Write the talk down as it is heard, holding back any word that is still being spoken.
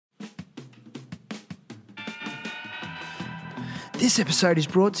This episode is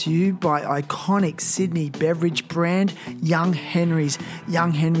brought to you by iconic Sydney beverage brand Young Henrys.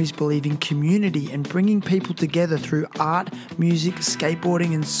 Young Henrys believe in community and bringing people together through art, music,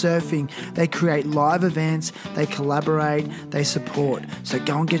 skateboarding and surfing. They create live events, they collaborate, they support. So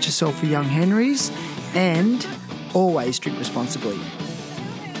go and get yourself a Young Henrys and always drink responsibly.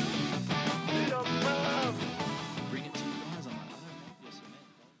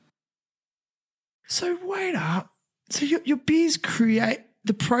 So wait up. So your beers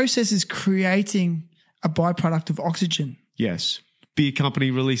the process is creating a byproduct of oxygen. Yes. Beer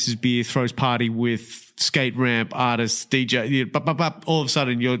company releases beer, throws party with skate ramp, artists, DJ. All of a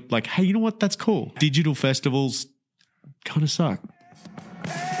sudden you're like, hey, you know what? That's cool. Digital festivals kind of suck.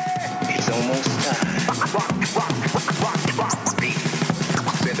 It's almost time. Rock, beat,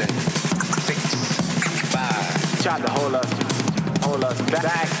 7, 6, 5. Tried to hold us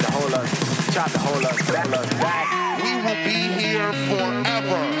back, to hold us, tried to hold us back. We will be here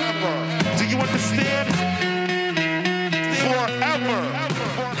forever. Do you understand? Forever.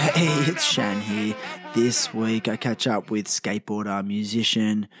 Hey, it's Shan here. This week I catch up with skateboarder,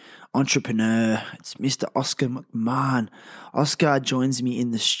 musician, entrepreneur. It's Mr. Oscar McMahon. Oscar joins me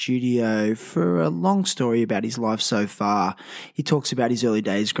in the studio for a long story about his life so far. He talks about his early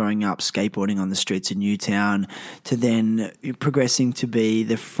days growing up skateboarding on the streets of Newtown to then progressing to be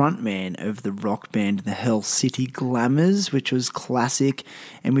the frontman of the rock band The Hell City Glamours, which was classic.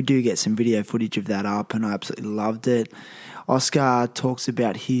 And we do get some video footage of that up and I absolutely loved it. Oscar talks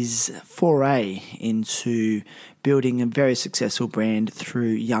about his foray into building a very successful brand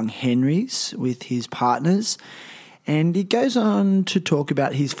through Young Henrys with his partners. And he goes on to talk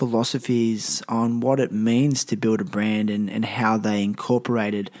about his philosophies on what it means to build a brand and how they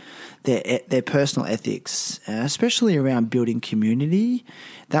incorporated their personal ethics, especially around building community.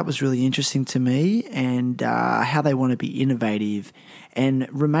 That was really interesting to me, and how they want to be innovative and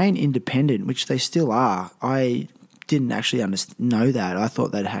remain independent, which they still are. I didn't actually know that. I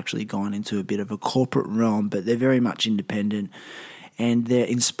thought they'd actually gone into a bit of a corporate realm, but they're very much independent and they're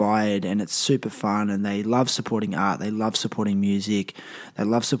inspired and it's super fun and they love supporting art, they love supporting music, they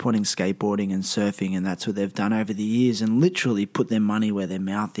love supporting skateboarding and surfing, and that's what they've done over the years and literally put their money where their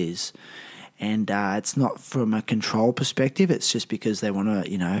mouth is. And it's not from a control perspective, it's just because they want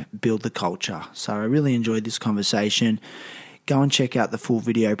to, build the culture. So I really enjoyed this conversation. Go and check out the full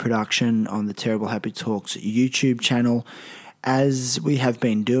video production on the Terrible Happy Talks YouTube channel. As we have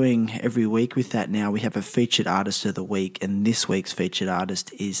been doing every week with that now, we have a featured artist of the week, and this week's featured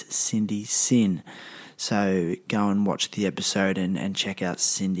artist is Cindy Sin. So go and watch the episode and check out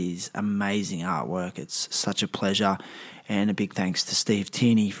Cindy's amazing artwork. It's such a pleasure. And a big thanks to Steve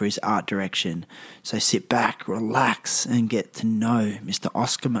Tierney for his art direction. So sit back, relax, and get to know Mr.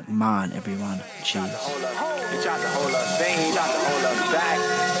 Oscar McMahon, everyone. Cheers. He tried to hold us back, he tried to hold us back.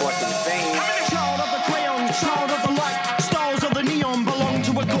 What's the thing? Child of the crayon, child of the light, stars of the neon belong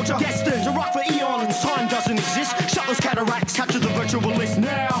to a culture destined to rock for eons. Time doesn't exist, shut those cataracts, capture the virtualist.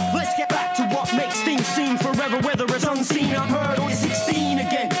 Now, let's get back to what makes things seem forever, whether it's unseen, unheard, or 16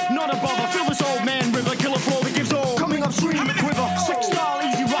 again. Not a bother, fill this old man river, kill a floor that gives all. Coming upstream, quiver, 6-star,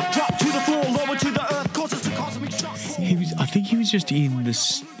 easy rock, drop to the floor, lower to the earth, causes to cosmic shock. I think he was just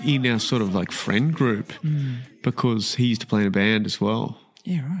in our sort of like friend group because he used to play in a band as well.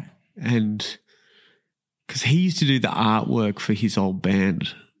 Yeah, right. And because he used to do the artwork for his old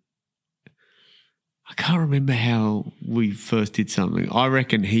band. I can't remember how we first did something. I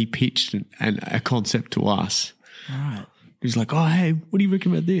reckon he pitched a concept to us. Right. He was like, oh, hey, what do you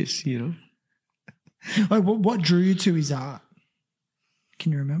reckon about this, Like, what drew you to his art?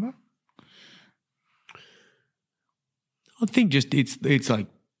 Can you remember? I think just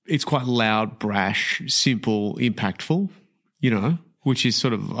it's quite loud, brash, simple, impactful, which is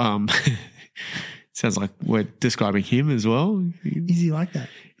sort of sounds like we're describing him as well. Is he like that?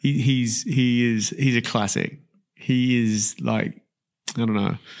 He's a classic. He is like, I don't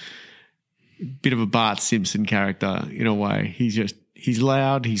know, a bit of a Bart Simpson character in a way. He's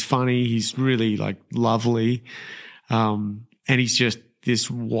loud, he's funny, he's really like lovely, and he's just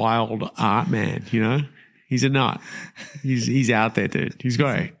this wild art man, He's a nut. He's out there, dude. He's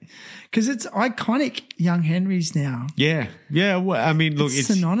great. Because it's iconic Young Henrys now. Yeah. Well, I mean, look, it's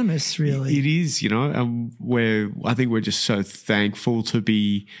synonymous, really. It is, and I think we're just so thankful to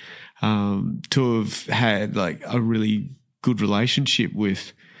be, to have had like a really good relationship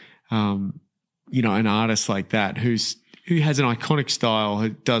with, an artist like that who has an iconic style, who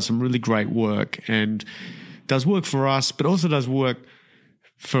does some really great work and does work for us, but also does work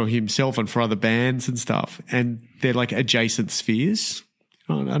for himself and for other bands and stuff. And they're like adjacent spheres.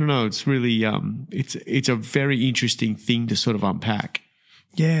 I don't know. It's really it's a very interesting thing to sort of unpack.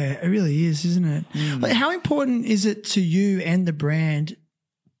 Yeah, it really is, isn't it? Like, how important is it to you and the brand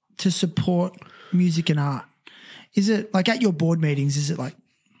to support music and art? Is it like at your board meetings? Is it like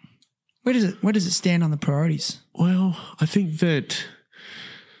where does it stand on the priorities? Well, I think that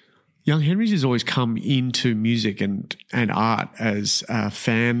Young Henry's has always come into music and art as a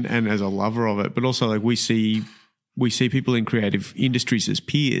fan and as a lover of it, but also like we see people in creative industries as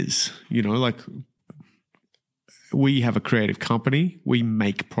peers. You know, like we have a creative company, we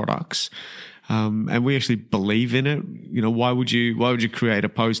make products, and we actually believe in it. You know, why would you create a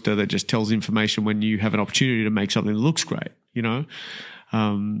poster that just tells information when you have an opportunity to make something that looks great? You know,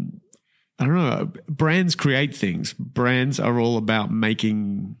 I don't know. Brands create things. Brands are all about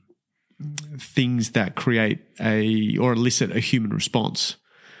making things that create or elicit a human response.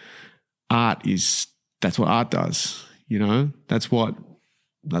 That's what art does. You know, that's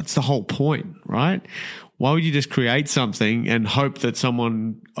the whole point, right? Why would you just create something and hope that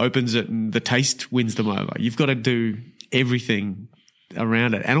someone opens it and the taste wins them over? You've got to do everything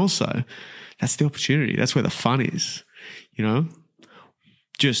around it. And also, that's the opportunity. That's where the fun is, you know?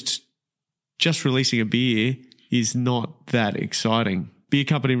 Just releasing a beer is not that exciting. Beer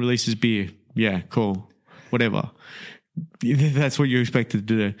company releases beer. Yeah, cool. Whatever. That's what you're expected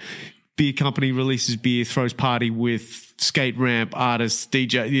to do. Beer company releases beer, throws party with skate ramp, artists,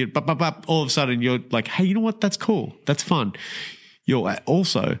 DJ. All of a sudden you're like, hey, you know what? That's cool. That's fun. You're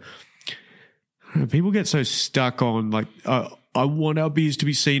also, people get so stuck on like, I want our beers to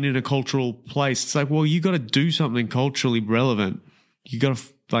be seen in a cultural place. It's like, well, you got to do something culturally relevant. You got to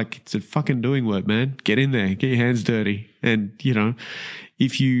it's a fucking doing word, man. Get in there, get your hands dirty. And, you know,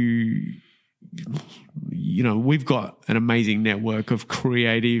 if we've got an amazing network of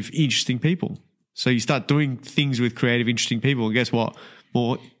creative, interesting people. So you start doing things with creative, interesting people, and guess what?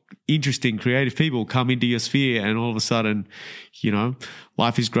 More interesting, creative people come into your sphere, and all of a sudden, you know,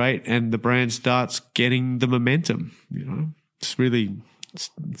 life is great, and the brand starts getting the momentum. You know, it's really it's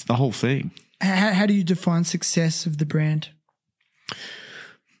the whole thing. How do you define success of the brand?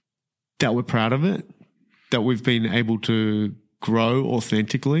 That we're proud of it, that we've been able to grow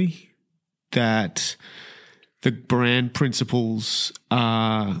authentically, that the brand principles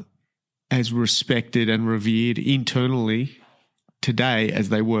are as respected and revered internally today as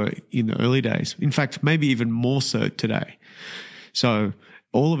they were in the early days. In fact, maybe even more so today. So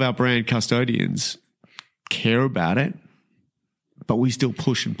all of our brand custodians care about it, but we still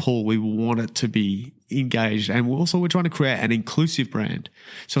push and pull. We want it to be engaged. And we're trying to create an inclusive brand.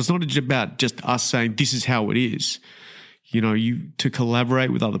 So it's not about just us saying this is how it is. You know, to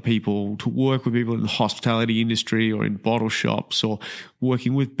collaborate with other people, to work with people in the hospitality industry or in bottle shops or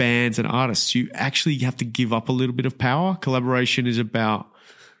working with bands and artists, you actually have to give up a little bit of power. Collaboration is about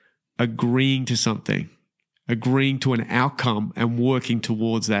agreeing to something, agreeing to an outcome and working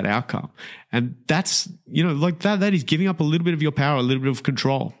towards that outcome. And that's, you know, like that is giving up a little bit of your power, a little bit of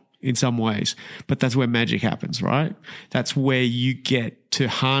control in some ways. But that's where magic happens, right? That's where you get to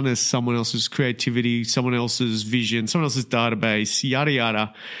harness someone else's creativity, someone else's vision, someone else's database, yada,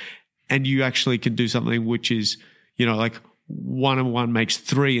 yada. And you actually can do something which is, you know, like 1 and 1 makes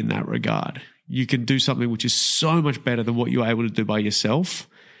 3 in that regard. You can do something which is so much better than what you're able to do by yourself.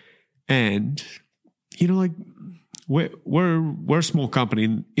 And, you know, like we're a small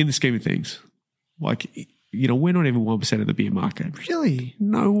company in the scheme of things. Like, you know, we're not even 1% of the beer market. Really?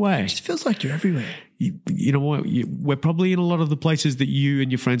 No way. It just feels like you're everywhere. You know what? We're probably in a lot of the places that you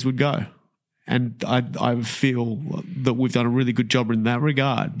and your friends would go. And I feel that we've done a really good job in that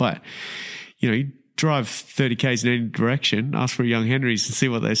regard. But, you know, you drive 30 Ks in any direction, ask for a Young Henry's and see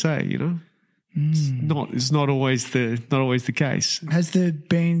what they say, you know? It's not always the case. Has there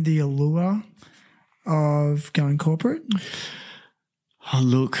been the allure of going corporate? Oh,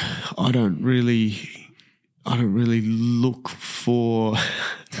 look, I don't really look for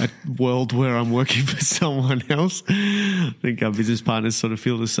a world where I'm working for someone else. I think our business partners sort of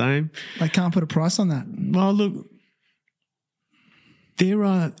feel the same. They can't put a price on that. Well, look,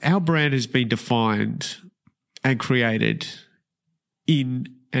 our brand has been defined and created in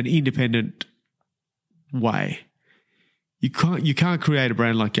an independent way. You can't create a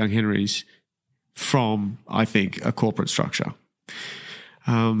brand like Young Henry's from, I think, a corporate structure.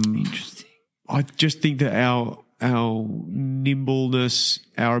 Interesting. I just think that our nimbleness,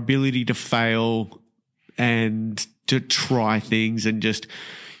 our ability to fail and to try things and just,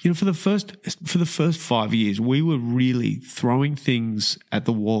 you know, for the first 5 years, we were really throwing things at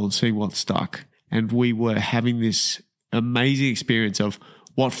the wall and seeing what stuck. And we were having this amazing experience of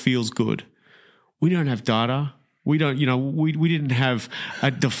what feels good. We don't have data. We don't, we didn't have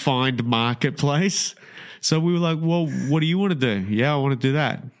a defined marketplace. So we were like, well, what do you want to do? Yeah, I want to do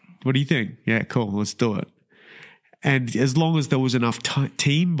that. What do you think? Yeah, cool. Let's do it. And as long as there was enough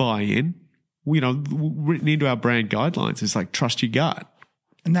team buy-in, written into our brand guidelines, it's like trust your gut.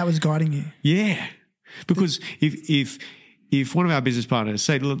 And that was guiding you. Yeah. Because if one of our business partners,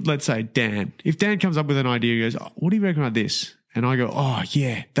 let's say Dan, if Dan comes up with an idea, he goes, oh, what do you reckon about this? And I go, oh,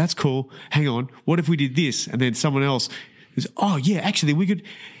 yeah, that's cool. Hang on. What if we did this? And then someone else goes, oh, yeah, actually we could.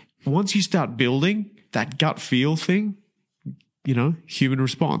 Once you start building that gut feel thing, human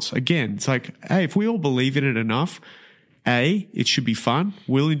response. Again, it's like, hey, if we all believe in it enough, A, it should be fun.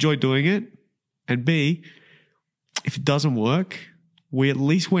 We'll enjoy doing it. And B, if it doesn't work, we at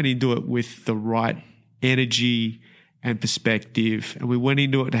least went into it with the right energy and perspective, and we went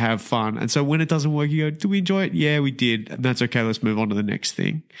into it to have fun. And so when it doesn't work, you go, do we enjoy it? Yeah, we did. And that's okay. Let's move on to the next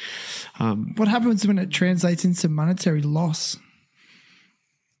thing. What happens when it translates into monetary loss?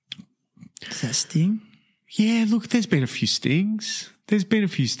 Does that sting? Yeah, look, there's been a few stings. But,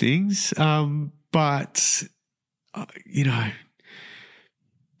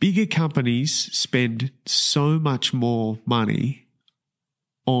 bigger companies spend so much more money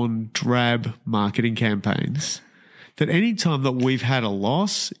on drab marketing campaigns that any time that we've had a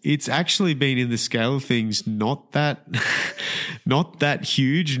loss, it's actually been in the scale of things not that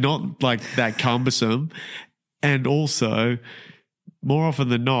huge, not like that cumbersome. And also, more often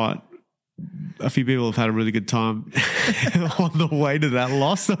than not, a few people have had a really good time on the way to that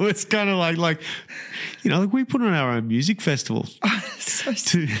loss. So it's kind of like we put on our own music festival.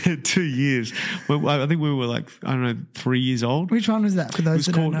 2 years. I think we were 3 years old. Which one was that for those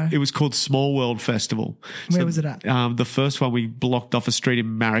that don't know? It was called Small World Festival. Where was it at? The first one we blocked off a street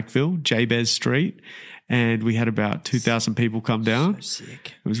in Marrickville, Jabez Street, and we had about 2,000 people come down. So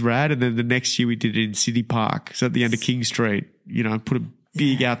sick. It was rad. And then the next year we did it in City Park, so at the end of King Street. Put a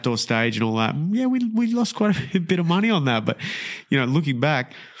big outdoor stage and all that. Yeah, we lost quite a bit of money on that. But, looking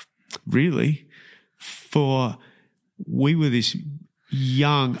back, really, we were this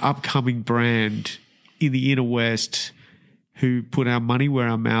young, upcoming brand in the inner west who put our money where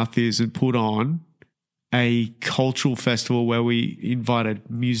our mouth is and put on a cultural festival where we invited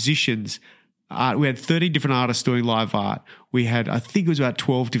musicians. We had 13 different artists doing live art. We had, I think it was about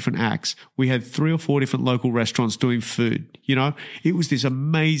 12 different acts. We had 3 or 4 different local restaurants doing food. It was this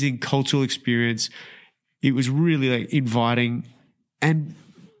amazing cultural experience. It was really inviting, and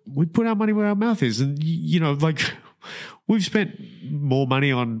we put our money where our mouth is. And, we've spent more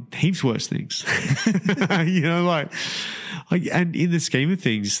money on heaps worse things, and in the scheme of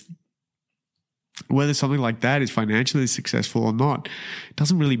things, whether something like that is financially successful or not, it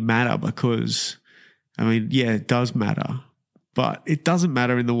doesn't really matter because, it does matter, but it doesn't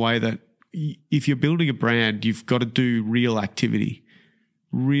matter in the way that if you're building a brand, you've got to do real activity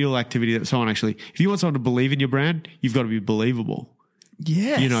that someone actually, if you want someone to believe in your brand, you've got to be believable.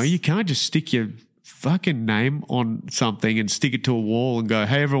 Yes. You can't just stick your fucking name on something and stick it to a wall and go,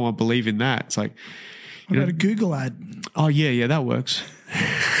 hey, everyone believe in that. It's like, what about a Google ad? Oh, yeah, that works.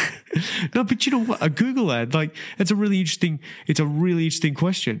 No, but you know what? A Google ad, it's a really interesting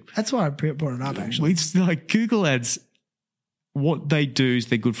question. That's why I brought it up, actually. It's like Google ads, what they do is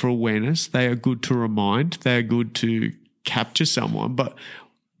they're good for awareness. They are good to remind. They are good to capture someone. But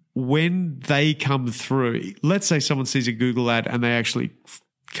when they come through, let's say someone sees a Google ad and they actually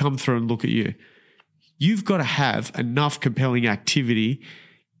come through and look at you, you've got to have enough compelling activity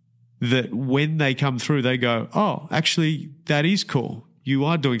that when they come through, they go, oh, actually, that is cool. You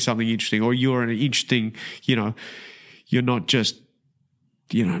are doing something interesting, or you're an interesting, you're not just,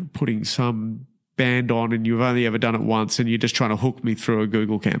 putting some band on and you've only ever done it once and you're just trying to hook me through a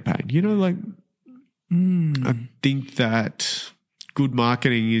Google campaign. I think that good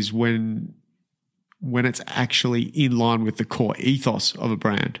marketing is when it's actually in line with the core ethos of a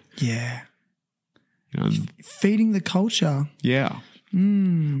brand. Yeah. Feeding the culture. Yeah.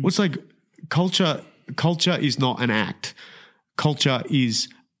 What's culture is not an act. Culture is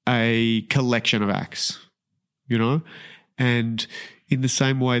a collection of acts, and in the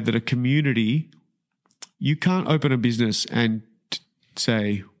same way that a community, you can't open a business and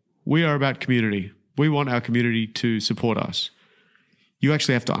say, we are about community. We want our community to support us. You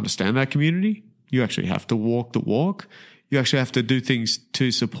actually have to understand that community. You actually have to walk the walk. You actually have to do things to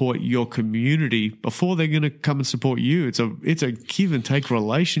support your community before they're going to come and support you. It's a give and take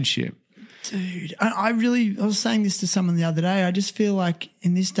relationship. Dude, I was saying this to someone the other day. I just feel like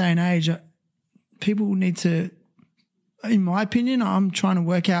in this day and age, people need to, in my opinion, I'm trying to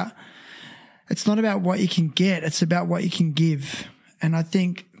work out, it's not about what you can get, it's about what you can give. And I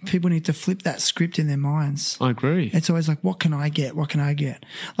think people need to flip that script in their minds. I agree. It's always like, what can I get? What can I get?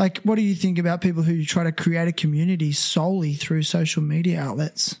 Like, what do you think about people who try to create a community solely through social media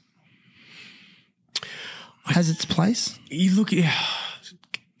outlets? Has its place? You look at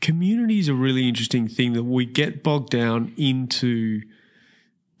community is a really interesting thing that we get bogged down into,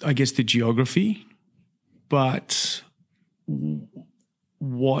 I guess, the geography, but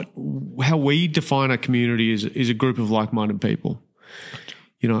how we define a community is a group of like-minded people.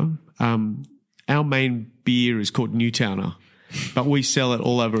 You know, our main beer is called Newtowner, but we sell it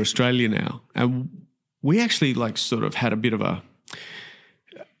all over Australia now, and we actually like sort of had a bit of a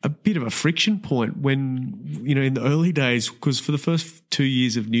friction point when, you know, in the early days, because for the first 2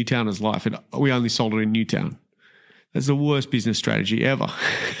 years of Newtowner's life, we only sold it in Newtown. That's the worst business strategy ever.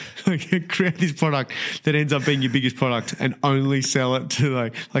 Like, create this product that ends up being your biggest product and only sell it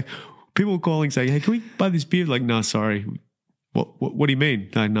to like people calling saying, "Hey, can we buy this beer?" Like, no, sorry. What do you mean?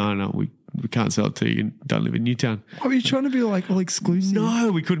 No, we can't sell it to you. You don't live in Newtown. Are you trying to be like all exclusive?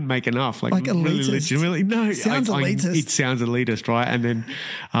 No, we couldn't make enough. Like elitist. Really legitimately. No, Sounds elitist. It sounds elitist, right? And then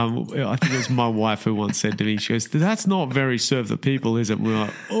I think it was my wife who once said to me, she goes, "That's not very serve the people, is it?" And we're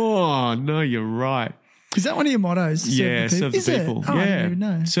like, "Oh, no, you're right." Is that one of your mottos? Yeah, serve the people. Oh, yeah, I didn't even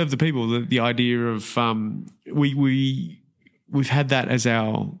know. Serve the people. The idea of we've had that as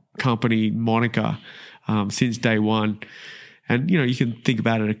our company moniker since day one, and you know you can think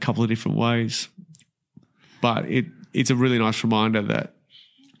about it a couple of different ways, but it's a really nice reminder that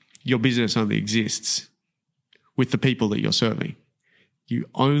your business only exists with the people that you're serving. You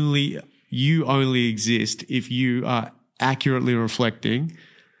only exist if you are accurately reflecting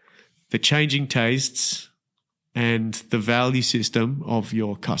the changing tastes and the value system of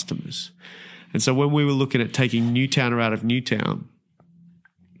your customers. And so when we were looking at taking Newtowner out of Newtown,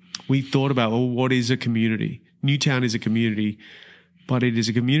 we thought about, well, what is a community? Newtown is a community, but it is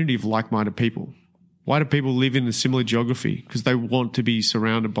a community of like-minded people. Why do people live in a similar geography? Because they want to be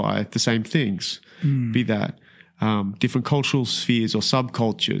surrounded by the same things, be that different cultural spheres or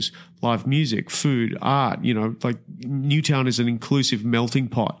subcultures, live music, food, art, you know, like Newtown is an inclusive melting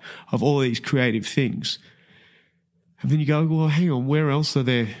pot of all these creative things. And then you go, well, hang on, where else are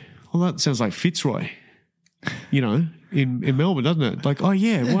there? Well, that sounds like Fitzroy, you know, in Melbourne, doesn't it? Like, oh,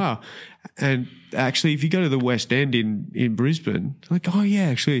 yeah, wow. And actually, if you go to the West End in Brisbane, like, oh, yeah,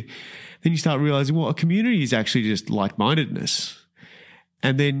 actually, then you start realizing, well, a community is actually just like-mindedness.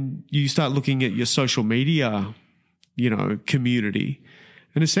 And then you start looking at your social media, you know, community.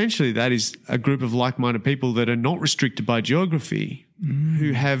 And essentially that is a group of like-minded people that are not restricted by geography,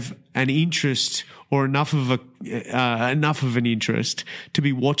 who have an interest or enough of an interest to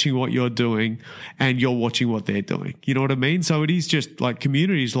be watching what you're doing and you're watching what they're doing. You know what I mean? So it is just like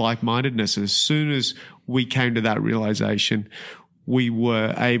communities, like-mindedness. As soon as we came to that realization, we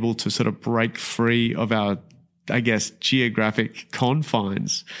were able to sort of break free of our, I guess, geographic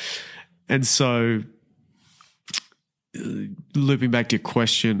confines. And so looping back to your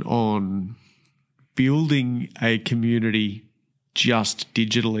question on building a community just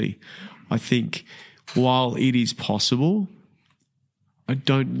digitally, I think while it is possible, I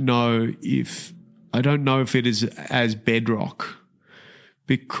don't know if it is as bedrock,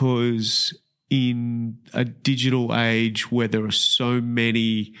 because in a digital age where there are so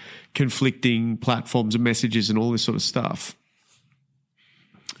many conflicting platforms and messages and all this sort of stuff,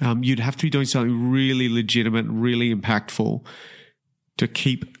 you'd have to be doing something really legitimate, really impactful to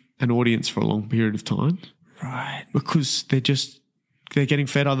keep an audience for a long period of time. Right. Because they're getting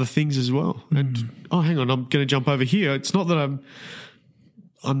fed other things as well. And, oh, hang on, I'm going to jump over here. It's not that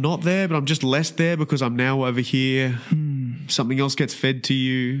I'm not there, but I'm just less there because I'm now over here. Something else gets fed to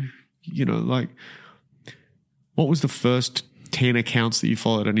you. You know, like, what was the first 10 accounts that you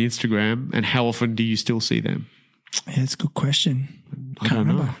followed on Instagram, and how often do you still see them? Yeah, that's a good question. I don't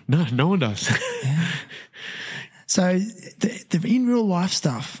remember. No one does. Yeah. So the in real life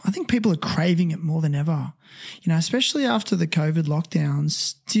stuff, I think people are craving it more than ever. You know, especially after the COVID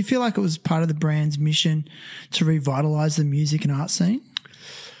lockdowns. Do you feel like it was part of the brand's mission to revitalize the music and art scene?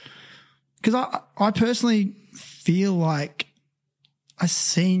 Because I personally feel like I've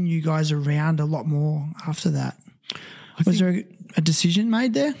seen you guys around a lot more after that. Was there a decision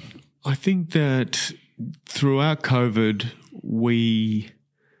made there? I think that throughout COVID,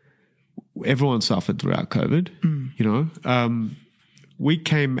 everyone suffered throughout COVID, you know. We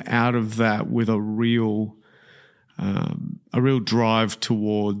came out of that with a real drive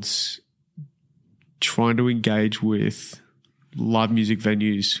towards trying to engage with live music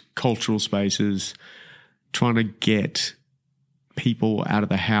venues, cultural spaces, trying to get people out of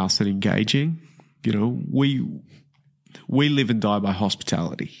the house and engaging. You know, we live and die by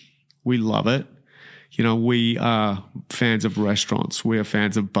hospitality. We love it. You know, we are fans of restaurants. We are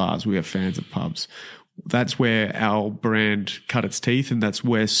fans of bars. We are fans of pubs. That's where our brand cut its teeth, and that's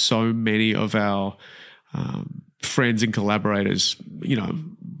where so many of our friends and collaborators, you know,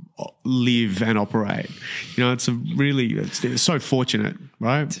 live and operate. You know, it's so fortunate,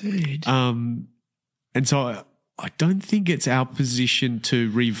 right? Dude. And so I don't think it's our position to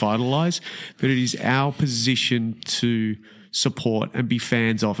revitalize, but it is our position to support and be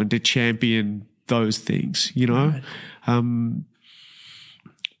fans of and to champion those things, you know,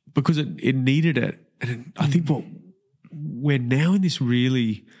 because it needed it. And I think we're now in this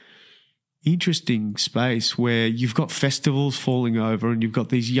really interesting space where you've got festivals falling over and you've got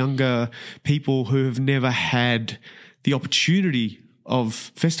these younger people who have never had the opportunity of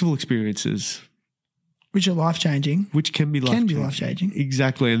festival experiences. Which are life-changing. Which can be life-changing.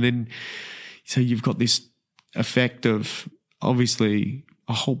 Exactly. And then, so you've got this effect of obviously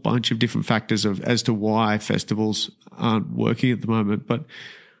a whole bunch of different factors as to why festivals aren't working at the moment, but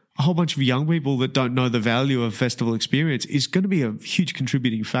a whole bunch of young people that don't know the value of festival experience is going to be a huge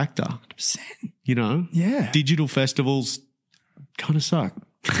contributing factor. 100%. You know? Yeah. Digital festivals kind of suck.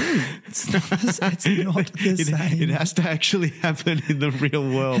 It's not the same. It has to actually happen in the real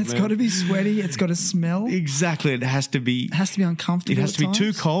world. It's got to be sweaty. It's got to smell. Exactly. It has to be uncomfortable. It has to be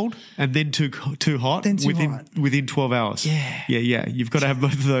too cold and then too hot. Then too hot. Within 12 hours. Yeah. Yeah. You've got to have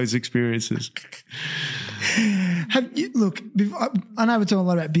both of those experiences. Look, I know we're talking a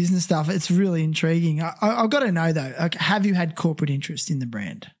lot about business stuff. It's really intriguing. I've got to know though, have you had corporate interest in the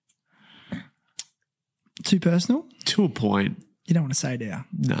brand? Too personal? To a point. You don't want to say, do you?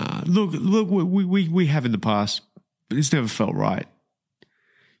 Nah. Look, we have in the past, but it's never felt right.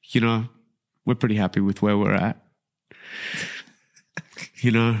 You know, we're pretty happy with where we're at.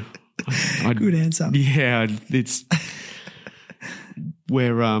 You know. Good answer. Yeah, it's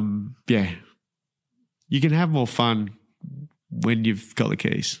where yeah. You can have more fun when you've got the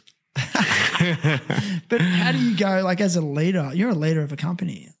keys. But how do you go, like, as a leader? You're a leader of a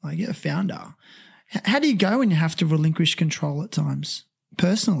company, like you're a founder. How do you go when you have to relinquish control at times?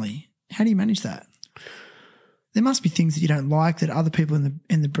 Personally, how do you manage that? There must be things that you don't like that other people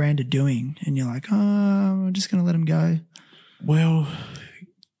in the brand are doing, and you're like, oh, I'm just going to let them go. Well,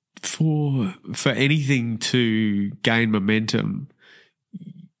 for anything to gain momentum,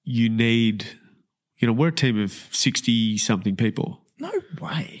 you need, you know, we're a team of 60-something people. No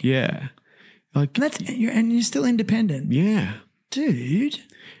way. Yeah. Like, and you're still independent. Yeah. Dude.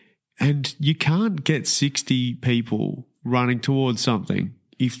 And you can't get 60 people running towards something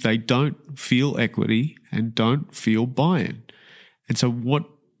if they don't feel equity and don't feel buy-in. And so what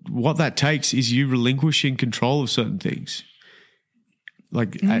that takes is you relinquishing control of certain things.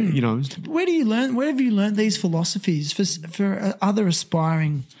 Like, you know. Where have you learned these philosophies for other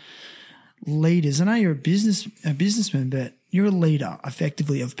aspiring leaders? I know you're a businessman, but you're a leader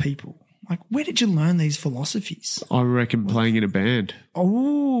effectively of people. Like, where did you learn these philosophies? I reckon playing in a band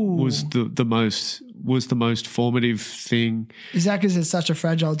was the most formative thing. Is that because it's such a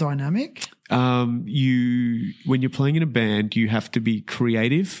fragile dynamic? When you're playing in a band, you have to be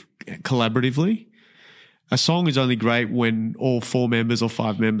creative, collaboratively. A song is only great when all 4 members or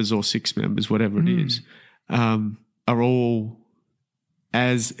 5 members or 6 members, whatever it is, are all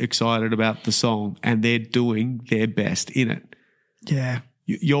as excited about the song and they're doing their best in it. Yeah.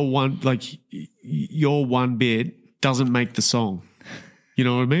 Your one bit doesn't make the song. You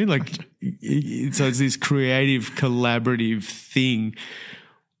know what I mean? Like, so it's this creative, collaborative thing.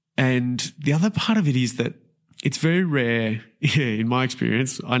 And the other part of it is that it's very rare, in my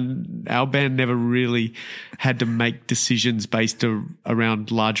experience, our band never really had to make decisions based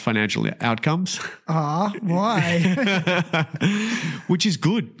around large financial outcomes. Why? Which is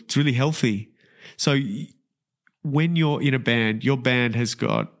good. It's really healthy. So when you're in a band, your band has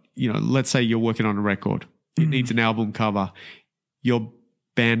got, you know, let's say you're working on a record. It needs an album cover. Your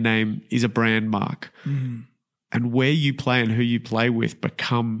band name is a brand mark. And where you play and who you play with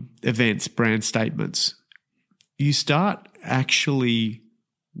become events, brand statements. You start actually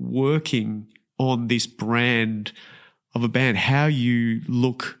working on this brand of a band, how you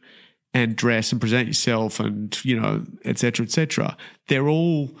look and dress and present yourself and, you know, et cetera, et cetera. They're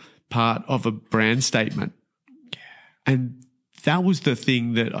all part of a brand statement. And that was the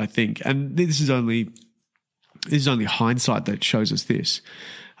thing that I think, and this is only hindsight that shows us this.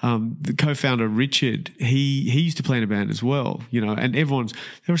 The co-founder Richard, he used to play in a band as well, you know, and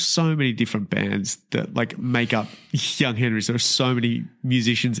there are so many different bands that like make up Young Henrys. There are so many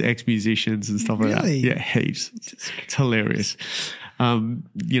musicians, ex-musicians and stuff like that. Yeah, heaps. It's hilarious.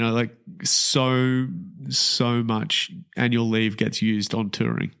 Like so much annual leave gets used on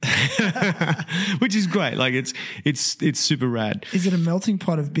touring, which is great. Like it's super rad. Is it a melting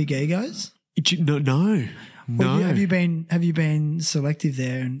pot of big egos? No. Have you been selective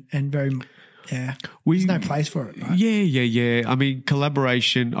there and very there's no place for it, right? Yeah. I mean,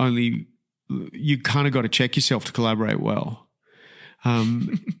 collaboration only, you kind of got to check yourself to collaborate well.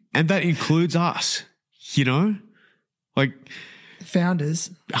 And that includes us, like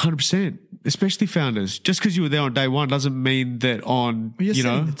founders. 100%, especially founders. Just because you were there on day one doesn't mean that on, Well, you're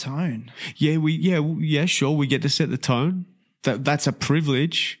setting the tone. Yeah, sure. We get to set the tone. That's a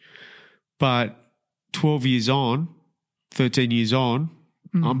privilege, but 12 years on, 13 years on,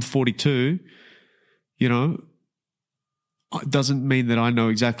 I'm 42, it doesn't mean that I know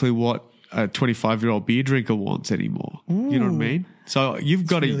exactly what a 25-year-old beer drinker wants anymore. Ooh. You know what I mean? So you've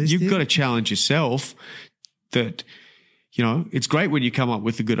got to challenge yourself that, it's great when you come up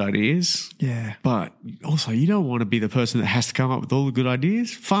with the good ideas. Yeah. But also you don't want to be the person that has to come up with all the good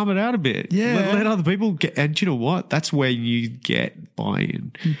ideas. Farm it out a bit. Yeah. Let other people get, and you know what? That's where you get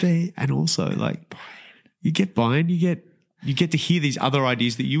buy-in. And also like you get buy-in, you get to hear these other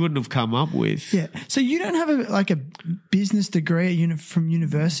ideas that you wouldn't have come up with. Yeah. So you don't have a business degree from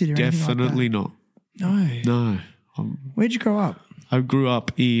university or anything like that? Definitely not. No. Where'd you grow up? I grew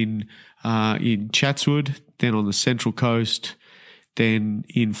up in Chatswood, then on the Central Coast, then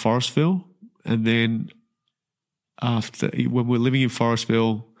in Forestville, and then when we were living in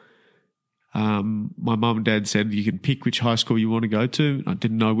Forestville, my mum and dad said you can pick which high school you want to go to. I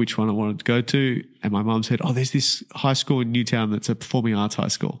didn't know which one I wanted to go to, and my mum said, there's this high school in Newtown that's a performing arts high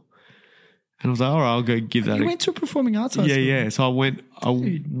school. And I was like, all right, I'll go give that. You went to a performing arts high school? Yeah. So I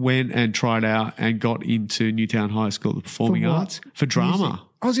went and tried out and got into Newtown High School, the performing arts, for drama. Music.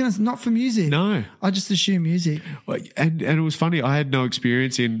 I was going to say, not for music. No. I just assumed music. And it was funny. I had no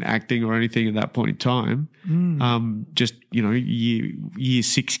experience in acting or anything at that point in time. Just, year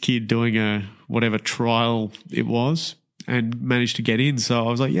 6 kid doing a whatever trial it was and managed to get in. So I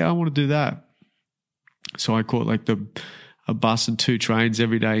was like, yeah, I want to do that. So I caught like a bus and 2 trains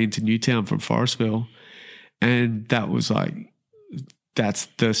every day into Newtown from Forestville. And that was like, that's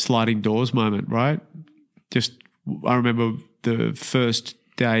the sliding doors moment, right? I remember the first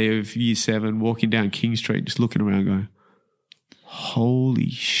day of year 7 walking down King Street, just looking around going, holy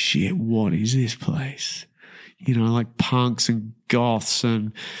shit, what is this place? Like punks and goths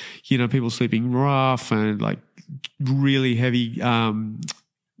and, people sleeping rough and like really heavy,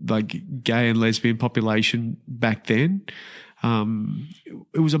 like gay and lesbian population back then.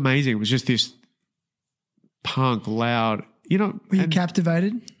 It was amazing. It was just this punk, loud, Were you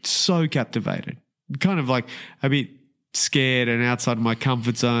captivated? So captivated. Kind of like a bit scared and outside my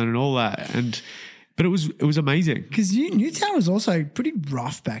comfort zone and all that. But it was amazing. Because Newtown was also pretty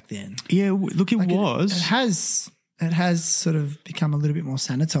rough back then. Yeah, look, it was. It has sort of become a little bit more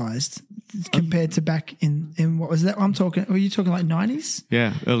sanitized compared to back in what was that? Were you talking like 90s?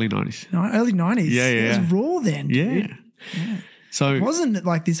 Yeah, early 90s. Early 90s. Yeah. It was raw then, dude. Yeah. So it wasn't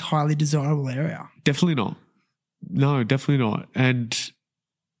like this highly desirable area. Definitely not. No, definitely not.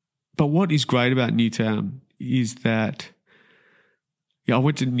 But what is great about Newtown is that I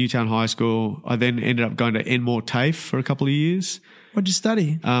went to Newtown High School. I then ended up going to Enmore TAFE for a couple of years. What'd you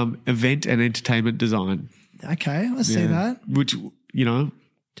study? Event and entertainment design. Okay, I see that. Which,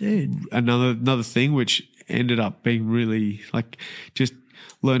 dude, another thing which ended up being really like just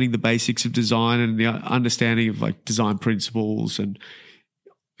learning the basics of design and the understanding of like design principles. And,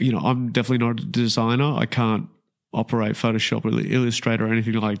 I'm definitely not a designer. I can't operate Photoshop or Illustrator or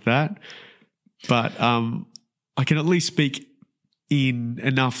anything like that. But I can at least speak in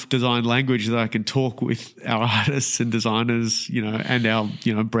enough design language that I can talk with our artists and designers, and our,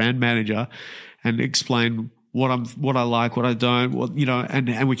 brand manager and explain what I like, what I don't,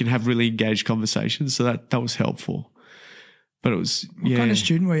 and we can have really engaged conversations. So that was helpful. But it was, What kind of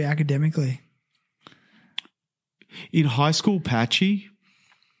student were you academically? In high school, patchy.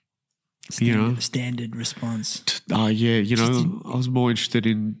 Standard response. Oh, yeah. I was more interested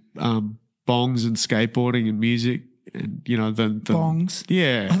in bongs and skateboarding and music and, than bongs.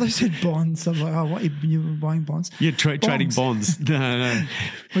 Yeah. I thought you said bonds. I'm like, what? You were buying bonds? Yeah, trading bonds. No.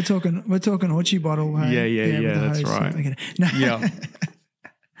 We're talking Orchie bottle. Hey? Yeah, that's right. Okay. No. Yeah.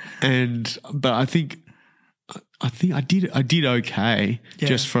 But I think I did okay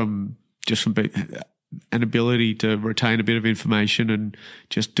just from an ability to retain a bit of information and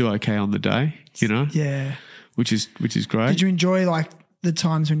just do okay on the day, Yeah. Which is great. Did you enjoy like the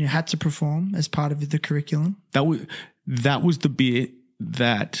times when you had to perform as part of the curriculum? That was the bit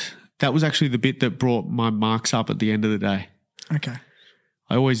that was actually the bit that brought my marks up at the end of the day. Okay.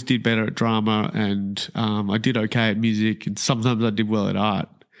 I always did better at drama, and I did okay at music, and sometimes I did well at art.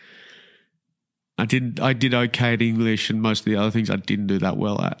 I did okay at English, and most of the other things I didn't do that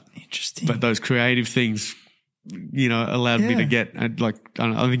well at. Interesting. But those creative things, allowed me to get I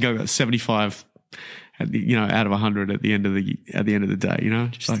think I got 75 out of 100 at the end of the day.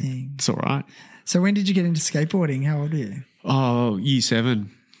 Interesting. It's all right. So when did you get into skateboarding? How old were you? Oh, year 7.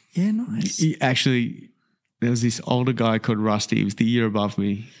 Yeah, nice. Actually, there was this older guy called Rusty. He was the year above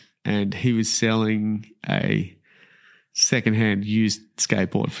me, and he was selling a secondhand used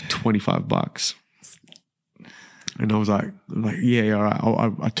skateboard for $25. And I was like, yeah, all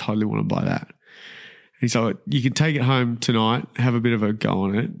right, I totally want to buy that. And he's like, you can take it home tonight, have a bit of a go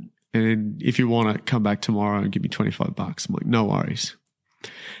on it, and if you want it, come back tomorrow and give me $25. I'm like, no worries.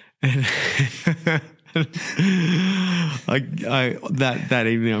 And that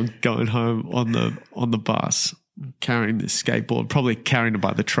evening, I'm going home on the bus, carrying this skateboard, probably carrying it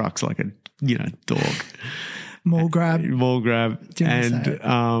by the trucks like a dog. Mall grab,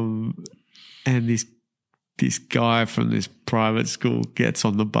 and this guy from this private school gets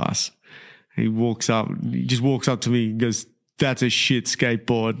on the bus. He just walks up to me and goes, "That's a shit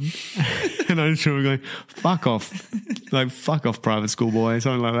skateboard." And I'm just going, "Fuck off." Like, "Fuck off, private school boy,"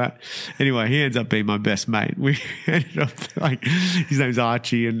 something like that. Anyway, he ends up being my best mate. We ended up his name's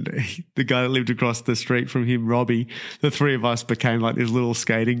Archie, and the guy that lived across the street from him, Robbie. The three of us became like this little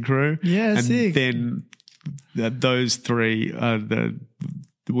skating crew. Yeah, and sick. Then those three,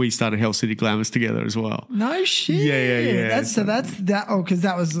 we started Hell City Glamours together as well. No shit. Yeah. That's that. Oh, because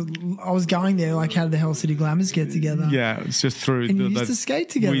I was going there. Like, how did the Hell City Glamours get together? Yeah, it's just through. And you used to skate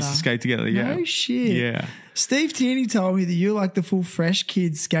together. We used to skate together. Yeah. No shit. Yeah. Steve Tierney told me that you're like the full fresh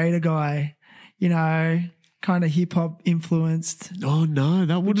kid skater guy. Kind of hip hop influenced. Oh no,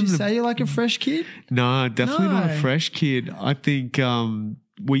 that Would wouldn't. you say you're like a fresh kid? No, definitely not a No. fresh kid. I think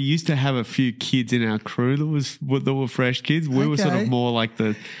we used to have a few kids in our crew that were fresh kids. We were sort Okay. of more like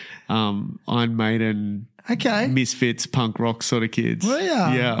the Iron Maiden, Okay. Misfits, punk rock sort of kids. Were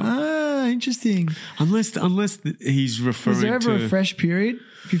ya? Yeah. Ah, interesting. Unless he's referring Was there ever to a fresh period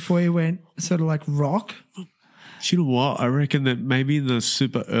before you went sort of like rock? Do you know what? I reckon that maybe in the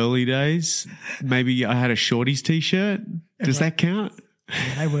super early days, maybe I had a Shorties t-shirt. Does that count?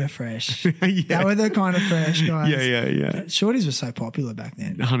 Yeah, they were fresh. Yeah. They were the kind of fresh guys. Yeah. Shorties were so popular back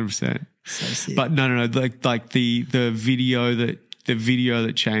then. 100%. So sick. But no. Like the video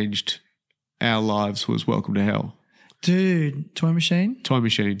that changed our lives was Welcome to Hell. Dude, Toy Machine? Toy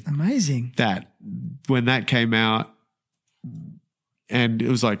Machine. Amazing. When that came out, and it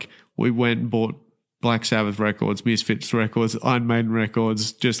was like we went and bought Black Sabbath records, Misfits records, Iron Maiden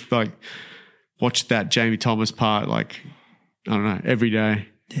records, just like watched that Jamie Thomas part, like, I don't know, every day.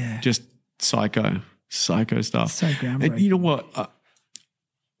 Yeah. Just psycho stuff. So groundbreaking. And you know what?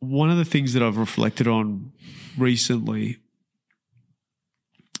 One of the things that I've reflected on recently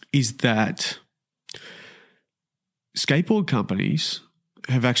is that skateboard companies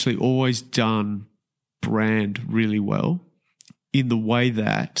have actually always done brand really well in the way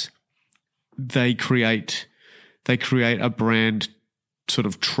that they create a brand sort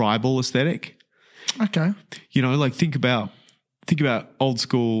of tribal aesthetic. Okay. Like think about old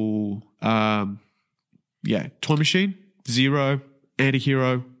school, Toy Machine, Zero,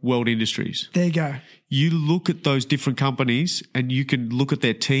 Antihero, World Industries. There you go. You look at those different companies and you can look at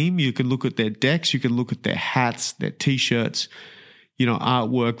their team, you can look at their decks, you can look at their hats, their T-shirts,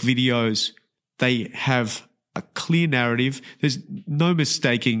 artwork, videos. They have a clear narrative. There's no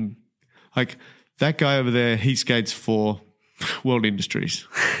mistaking. Like, that guy over there, he skates for World Industries.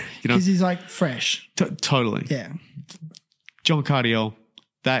 Because he's like fresh. Totally. Yeah. John Cardiel,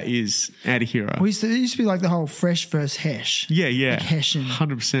 that is Antihero. It used to be like the whole fresh versus Hesh. Yeah. Like Hessian.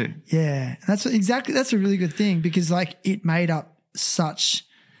 100%. Yeah. That's a really good thing, because like it made up such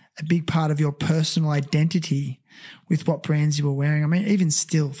a big part of your personal identity with what brands you were wearing. I mean, even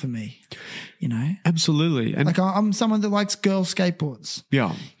still for me, Absolutely. And like I'm someone that likes girl skateboards,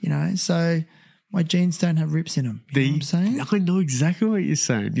 yeah. So my jeans don't have rips in them. You know what I'm saying? I know exactly what you're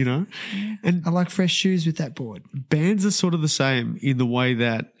saying, And I like fresh shoes with that board. bands are sort of the same in the way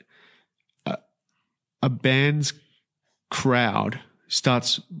that a band's crowd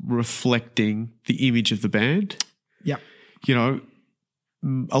starts reflecting the image of the band. Yeah.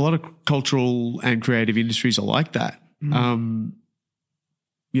 A lot of cultural and creative industries are like that.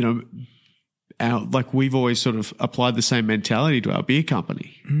 Like we've always sort of applied the same mentality to our beer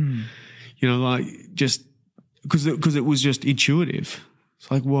company. Like just because it was just intuitive.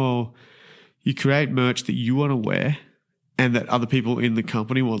 It's like, well, you create merch that you want to wear and that other people in the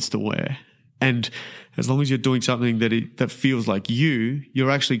company wants to wear, And as long as you're doing something that feels like you're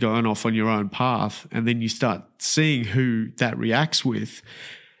actually going off on your own path, and then you start seeing who that reacts with,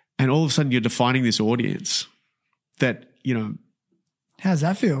 and all of a sudden you're defining this audience that, you know. How's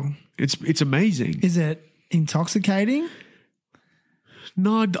that feel? It's amazing. Is it intoxicating?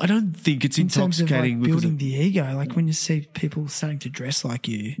 No, I don't think it's in terms intoxicating. of like building the ego, like when you see people starting to dress like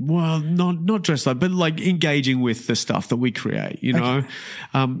you. Well, not dress like, but like engaging with the stuff that we create. You know,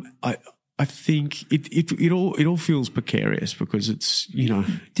 I think it all feels precarious because it's, you know.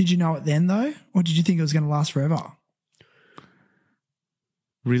 Did you know it then though, or did you think it was going to last forever?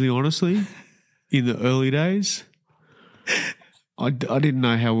 Really, honestly, in the early days, I didn't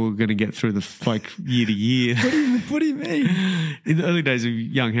know how we were going to get through the year to year. What do you mean? In the early days of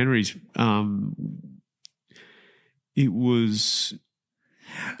Young Henry's, it was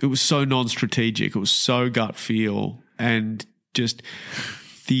so non-strategic. It was so gut feel, and just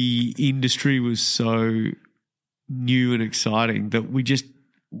the industry was so new and exciting that we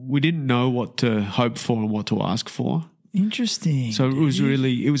didn't know what to hope for and what to ask for. Interesting. So it was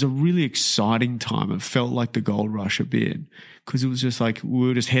a really exciting time. It felt like the gold rush a bit because it was just like we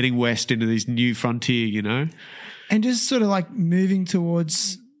were just heading west into this new frontier, you know? And just sort of like moving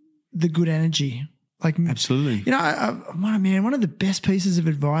towards the good energy. Like, absolutely. You know, one of the best pieces of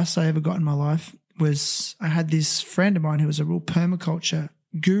advice I ever got in my life was I had this friend of mine who was a real permaculture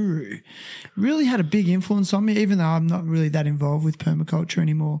guru. Really had a big influence on me, even though I'm not really that involved with permaculture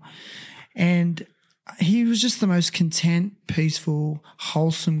anymore. And he was just the most content, peaceful,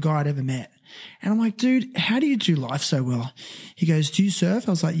 wholesome guy I'd ever met. And I'm like, dude, how do you do life so well? He goes, do you surf?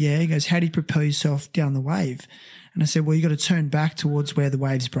 I was like, yeah. He goes, how do you propel yourself down the wave? And I said, well, you got to turn back towards where the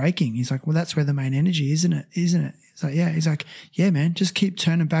wave's breaking. He's like, well, that's where the main energy, isn't it? He's like, yeah. He's like, yeah, man, just keep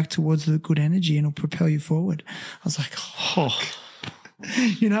turning back towards the good energy and it'll propel you forward. I was like, oh.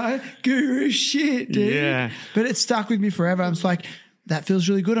 You know, guru shit, dude. Yeah. But it stuck with me forever. I was like, that feels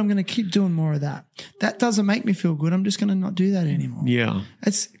really good. I'm going to keep doing more of that. That doesn't make me feel good. I'm just going to not do that anymore. Yeah.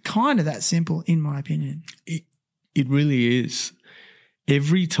 It's kind of that simple, in my opinion. It really is.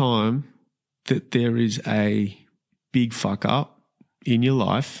 Every time that there is a big fuck up in your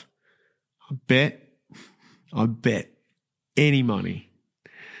life, I bet any money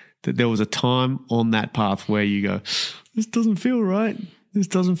that there was a time on that path where you go, this doesn't feel right. This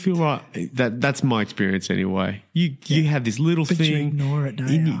doesn't feel right. That's my experience anyway. You have this little but thing. You ignore it, don't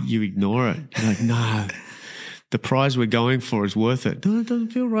you? You ignore it. You're like, no, the prize we're going for is worth it. No, it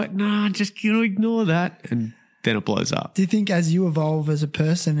doesn't feel right. No, just ignore that. And then it blows up. Do you think as you evolve as a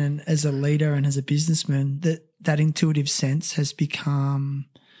person and as a leader and as a businessman that intuitive sense has become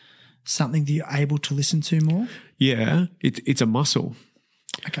something that you're able to listen to more? Yeah, it's a muscle.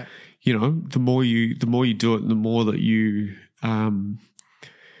 Okay. You know, the more you do it, the more that you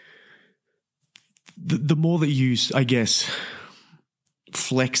the more that you, I guess,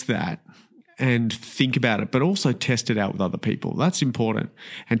 flex that and think about it, but also test it out with other people. That's important.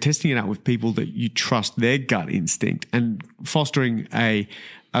 And testing it out with people that you trust their gut instinct and fostering a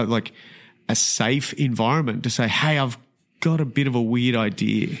safe environment to say, hey, I've got a bit of a weird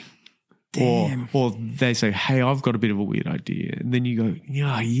idea. Damn. Or they say, hey, I've got a bit of a weird idea. And then you go,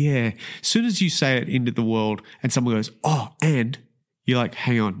 yeah. As soon as you say it into the world and someone goes, oh, and you're like,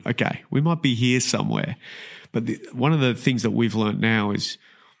 hang on, okay, we might be here somewhere. But one of the things that we've learned now is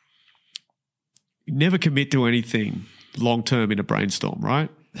never commit to anything long-term in a brainstorm, right?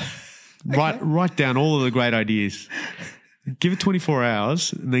 Okay. Write down all of the great ideas. Give it 24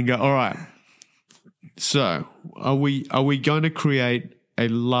 hours and then go, all right, so are we going to create a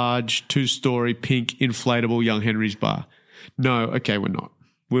large 2-story pink inflatable Young Henry's bar? No, okay, we're not.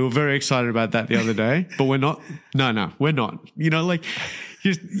 We were very excited about that the other day, but we're not. No, we're not. You know, like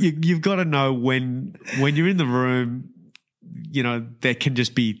you've got to know when you're in the room, you know, there can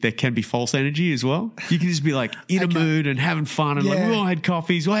be false energy as well. You can just be like in a mood and having fun and like we all had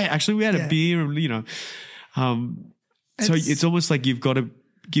coffees. Well, actually, we had a beer and, you know. So it's almost like you've got to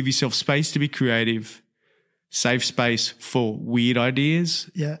give yourself space to be creative, safe space for weird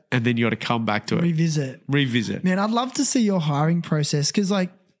ideas. Yeah. And then you got to come back to it. Revisit. Man, I'd love to see your hiring process because, like,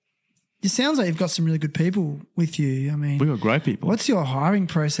 it sounds like you've got some really good people with you. I mean, we've got great people. What's your hiring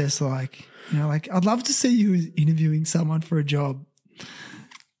process like? You know, like, I'd love to see you interviewing someone for a job.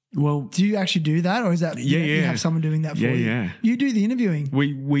 Well, do you actually do that, or is that you have someone doing that for you? Yeah. You do the interviewing.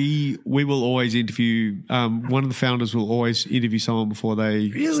 We will always interview. One of the founders will always interview someone before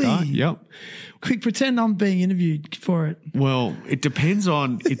they start. Yep. Quick, pretend I'm being interviewed for it. Well, it depends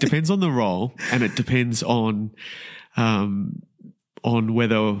on the role, and it depends on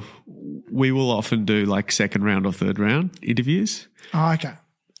whether we will often do like second round or third round interviews. Oh, okay.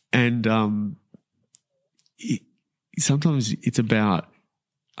 And sometimes it's about,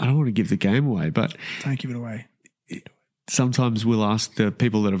 I don't want to give the game away, but Don't give it away. sometimes we'll ask the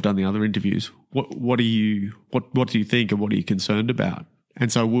people that have done the other interviews, what do you think and what are you concerned about?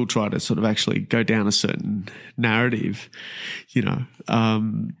 And so we'll try to sort of actually go down a certain narrative,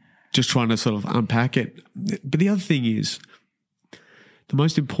 just trying to sort of unpack it. But the other thing is, the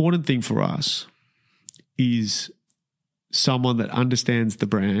most important thing for us is someone that understands the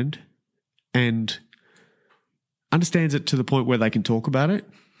brand and understands it to the point where they can talk about it,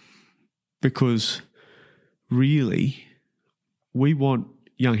 because really we want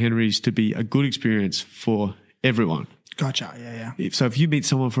Young Henry's to be a good experience for everyone. Gotcha. Yeah. If you meet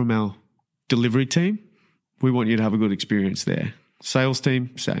someone from our delivery team, we want you to have a good experience there. Sales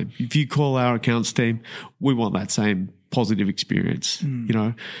team, same. If you call our accounts team, we want that same positive experience,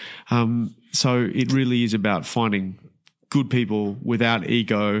 So it really is about finding good people without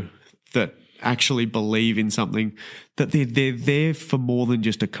ego that actually believe in something, that they're there for more than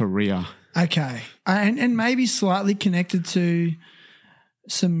just a career. Okay. And maybe slightly connected to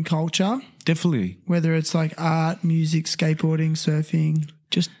some culture, Definitely. whether it's like art, music, skateboarding, surfing.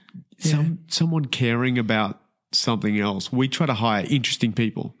 Just someone caring about something else. We try to hire interesting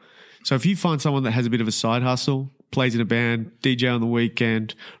people. So if you find someone that has a bit of a side hustle, plays in a band, DJ on the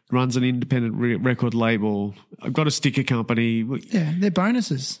weekend, runs an independent record label, I've got a sticker company. Yeah, they're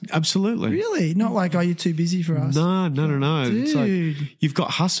bonuses. Absolutely. Really? Not like, you're too busy for us. No. It's like Dude. you've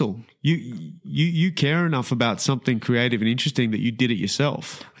got hustle. You care enough about something creative and interesting that you did it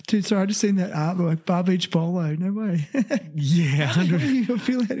yourself. Dude, sorry, I just seen that artwork, Bar Beach Bolo. No way. Yeah, 100%. You're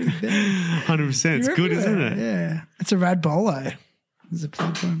affiliated with them. 100%. It's good, isn't it? Yeah. It's a rad bolo. There's a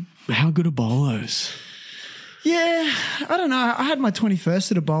plug for 'em. How good are bolos? Yeah, I don't know. I had my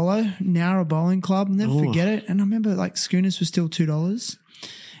 21st at a bolo, Nowra Bowling Club. I'll never forget it. And I remember like schooners were still $2.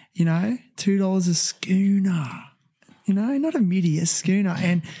 $2 a schooner. Not a midi, a schooner.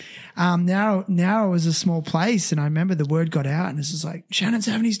 And Nowra was a small place, and I remember the word got out, and it's just like, Shannon's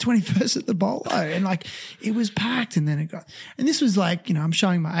having his 21st at the bolo, and like it was packed. And then it got, and this was like, I'm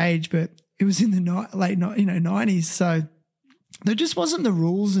showing my age, but it was in the late 90s, so. There just wasn't the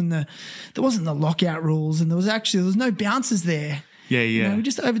rules, and there wasn't the lockout rules, and there was no bouncers there. Yeah. We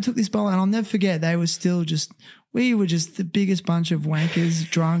just overtook this bowl, and I'll never forget, we were just the biggest bunch of wankers,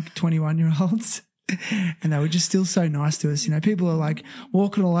 drunk 21-year-olds, and they were just still so nice to us. People are like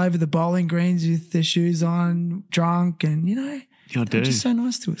walking all over the bowling greens with their shoes on, drunk, and they were just so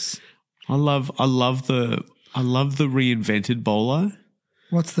nice to us. I love the reinvented bolo.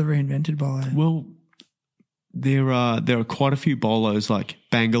 What's the reinvented bolo? Well, there are quite a few bolos like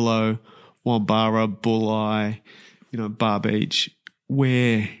Bangalore, Wambara, Bulli, Bar Beach,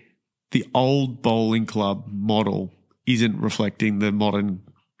 where the old bowling club model isn't reflecting the modern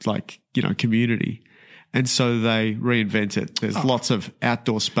community. And so they reinvent it. There's lots of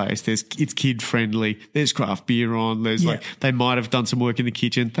outdoor space. It's kid friendly. There's craft beer on. There's they might have done some work in the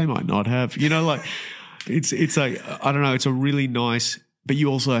kitchen. They might not have. It's like, I don't know. It's a really nice, but you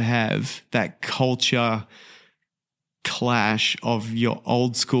also have that culture clash of your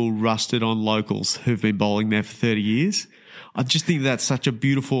old school rusted on locals who've been bowling there for 30 years. I just think that's such a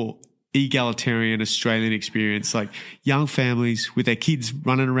beautiful egalitarian Australian experience, like young families with their kids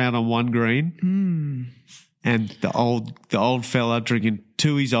running around on one green and the old fella drinking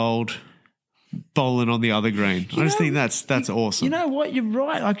 2 years old bowling on the other green. I just think that's awesome. You know what? You're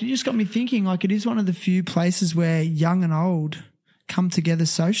right. Like, you just got me thinking, like, it is one of the few places where young and old come together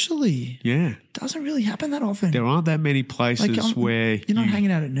socially. Yeah. Doesn't really happen that often. There aren't that many places where you're not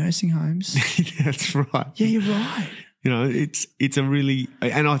hanging out at nursing homes. That's right. Yeah, you're right. It's a really,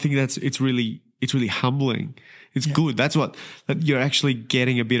 and I think it's really humbling. It's good. That's what you're actually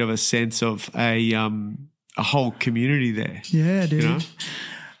getting a bit of a sense of a whole community there. Yeah, dude.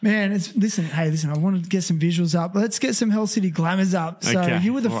 Man, listen, I wanted to get some visuals up. Let's get some Hell City Glamours up. So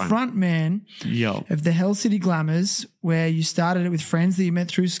you were the front man of the Hell City Glamours, where you started it with friends that you met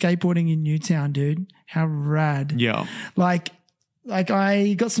through skateboarding in Newtown, dude. How rad. Yeah. Like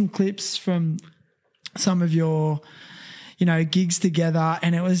I got some clips from some of your, gigs together,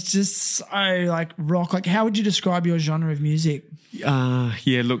 and it was just so like rock. Like, how would you describe your genre of music?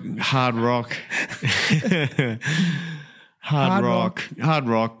 Hard rock. Hard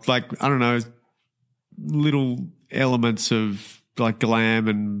rock. Like, I don't know, little elements of like glam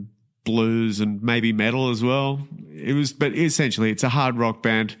and blues and maybe metal as well. But essentially it's a hard rock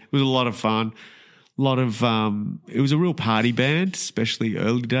band. It was a lot of fun. It was a real party band, especially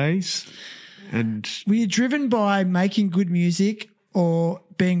early days. And were you driven by making good music or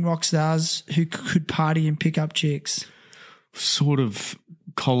being rock stars who could party and pick up chicks? Sort of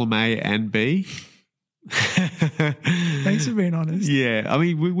column A and B. Thanks for being honest. Yeah, I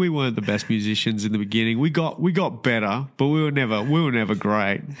mean, we weren't the best musicians in the beginning. We got better, but we were never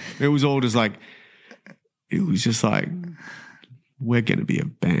great. It was all just like, we're going to be a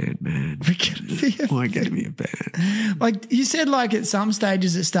band, man. We're going to be a band. Like you said, like at some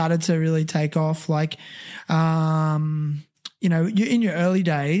stages it started to really take off. Like, you know, you in your early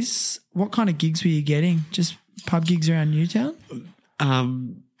days, what kind of gigs were you getting? Just pub gigs around Newtown?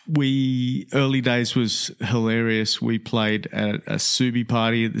 Early days was hilarious. We played at a Subi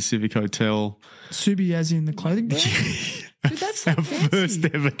party at the Civic Hotel. Subi as in the clothing brand? Dude, that's so Our fancy. first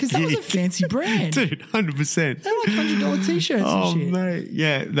ever Because that was a gig. fancy brand. Dude, 100%. They're like $100 t-shirts Oh, and shit. mate.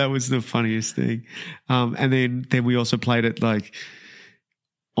 Yeah, that was the funniest thing. And then we also played it like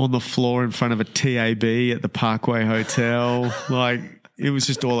on the floor in front of a TAB at the Parkway Hotel. Like it was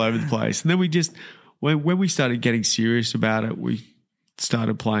just all over the place. And then we just, when we started getting serious about it, we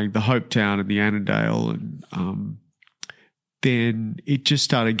started playing the Hope Town and the Annandale. And then it just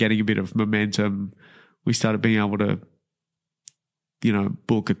started getting a bit of momentum. We started being able to, you know,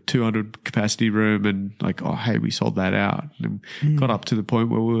 book a 200 capacity room and like, oh, hey, we sold that out. And got up to the point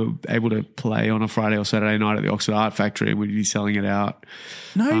where we were able to play on a Friday or Saturday night at the Oxford Art Factory and we'd be selling it out.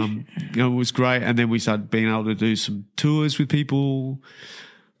 No. You know, it was great. And then we started being able to do some tours with people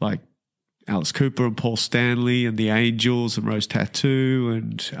like Alice Cooper and Paul Stanley and the Angels and Rose Tattoo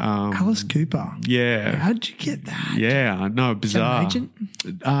and Alice Cooper. Yeah. How did you get that? Yeah, I know, bizarre. Is that an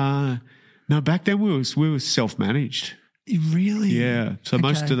agent? No, back then we were self-managed. Really? Yeah. So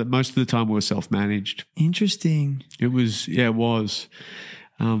most of the time we were self-managed. Interesting. It was.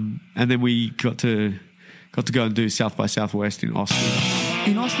 And then we got to go and do South by Southwest in Austin.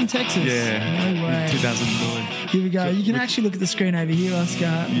 In Austin, Texas? Yeah. No way. In 2009. Here we go. You can actually look at the screen over here,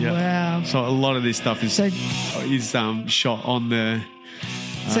 Oscar. Yeah. Wow. So a lot of this stuff is So- shot on the.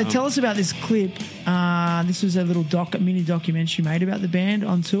 So tell us about this clip. This was a little mini documentary made about the band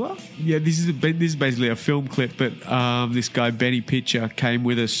on tour. Yeah, this is basically a film clip, but this guy Benny Pitcher came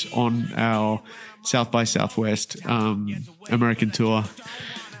with us on our South by Southwest American tour,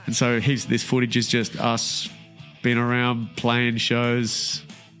 and so this footage is just us being around playing shows.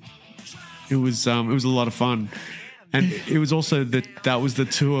 It was a lot of fun, and it was also that was the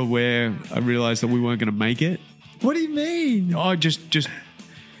tour where I realized that we weren't going to make it. What do you mean? Oh, just.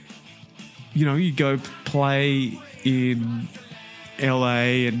 You know, you go play in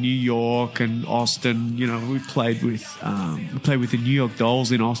LA and New York and Austin. You know, we played with the New York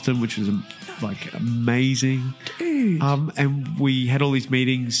Dolls in Austin, which was like amazing. Dude. And we had all these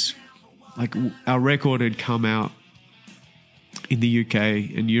meetings. Like our record had come out in the UK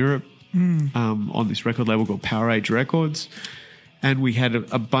and Europe on this record label called Power Age Records. And we had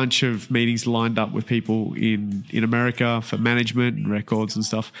a bunch of meetings lined up with people in America for management and records and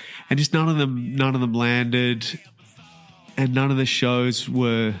stuff. And just none of them landed. And none of the shows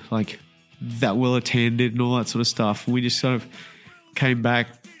were like that well attended and all that sort of stuff. And we just sort of came back,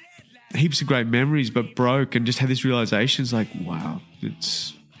 heaps of great memories, but broke and just had this realization. It's like, wow,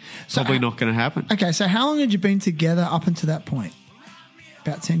 it's probably not going to happen. Okay, so how long had you been together up until that point?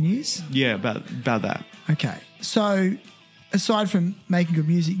 About 10 years? Yeah, about that. Okay. So aside from making good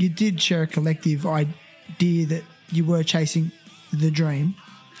music, you did share a collective idea that you were chasing the dream.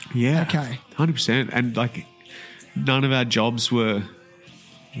 Yeah. Okay. 100%. And like none of our jobs were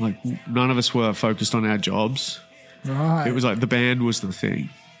like none of us were focused on our jobs. Right. It was like the band was the thing.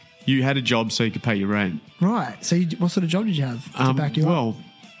 You had a job so you could pay your rent. Right. So what sort of job did you have to back you up?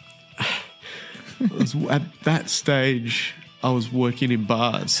 Well, at that stage, I was working in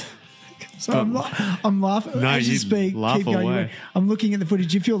bars. So I'm laughing. No, as you you speak, laugh keep going. away. I'm looking at the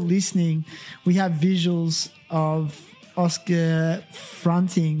footage. If you're listening, we have visuals of Oscar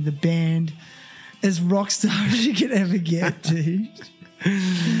fronting the band as rock star as you could ever get, dude.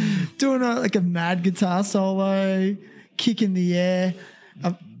 Doing a mad guitar solo, kick in the air.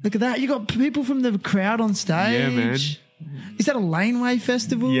 Look at that. You got people from the crowd on stage. Yeah, man. Is that a laneway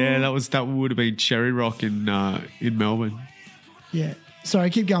festival? Yeah, that would have been Cherry Rock in Melbourne. Yeah.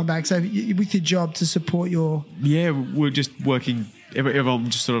 Sorry, keep going back. So with your job to support your... Yeah, we're just working. Everyone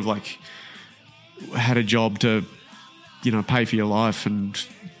just sort of like had a job to, you know, pay for your life, and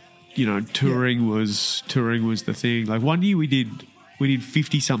you know, touring was the thing. Like one year we did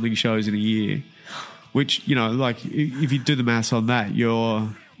 50 something shows in a year, which, you know, like if you do the maths on that, you're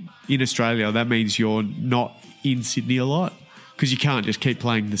in Australia. That means you're not in Sydney a lot because you can't just keep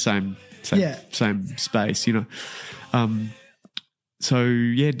playing the same space, you know. So,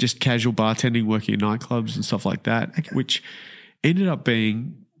 yeah, just casual bartending, working in nightclubs and stuff like that, which ended up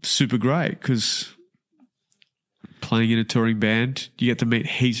being super great because playing in a touring band. You get to meet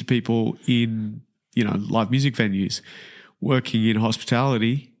heaps of people in, live music venues. Working in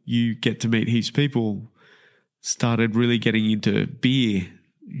hospitality, you get to meet heaps of people. Started really getting into beer,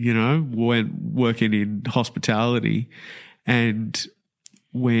 when working in hospitality. And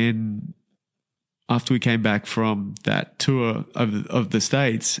after we came back from that tour of the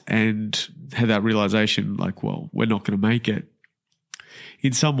States and had that realization, like, well, we're not going to make it.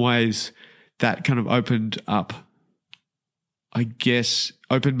 In some ways, that kind of opened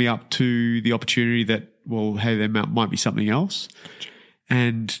me up to the opportunity that, well, hey, there might be something else.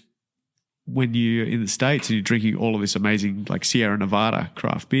 And when you're in the States and you're drinking all of this amazing, like, Sierra Nevada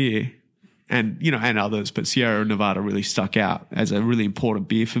craft beer and, and others, but Sierra Nevada really stuck out as a really important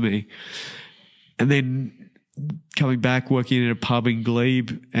beer for me. And then coming back, working in a pub in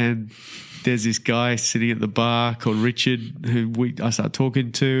Glebe, and there's this guy sitting at the bar called Richard who I start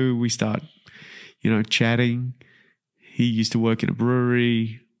talking to. We start, chatting. He used to work in a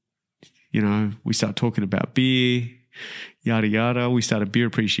brewery. We start talking about beer, yada, yada. We start a beer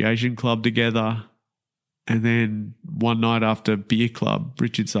appreciation club together. And then one night after beer club,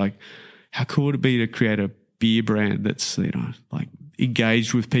 Richard's like, how cool would it be to create a beer brand that's, like,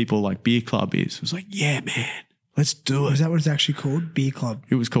 engaged with people like Beer Club is? I was like, yeah, man, let's do it. Is that what it's actually called? Beer Club?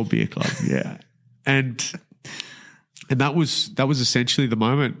 It was called Beer Club, yeah. And that was essentially the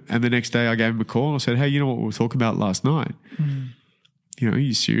moment. And the next day I gave him a call and I said, hey, you know what we were talking about last night? Are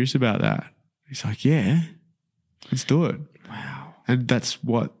you serious about that? He's like, yeah, let's do it. Wow. And that's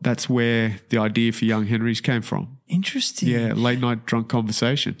where the idea for Young Henry's came from. Interesting. Yeah, late night drunk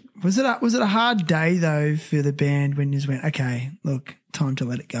conversation. Was it a hard day though for the band when you just went, okay, look, time to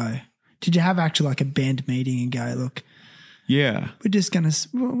let it go? Did you have actually like a band meeting and go, look, yeah,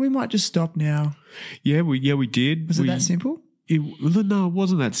 we might just stop now? Yeah, we did. Was it that simple? No, it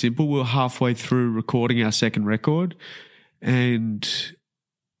wasn't that simple. We were halfway through recording our second record, and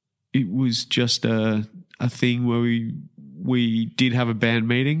it was just a thing where we did have a band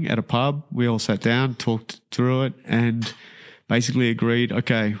meeting at a pub. We all sat down, talked through it, and basically agreed,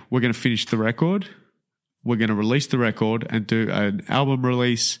 okay, we're going to finish the record. We're going to release the record and do an album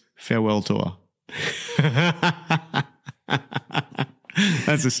release farewell tour.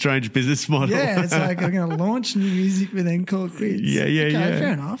 That's a strange business model. Yeah, it's like I'm going to launch new music but then call it quits. Yeah. Okay,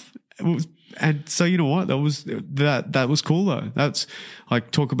 fair enough. And so you know what? That was cool though. That's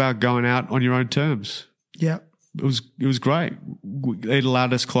like, talk about going out on your own terms. Yeah. It was great. It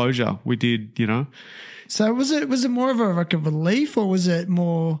allowed us closure. We did, So was it more of a relief, or was it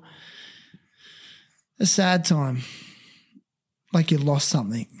more a sad time? Like you lost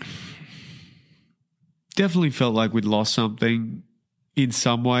something? Definitely felt like we'd lost something in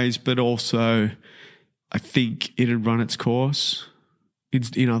some ways, but also I think it had run its course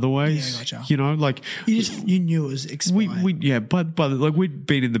in other ways. Yeah, gotcha. Like you knew it was expired. But like we'd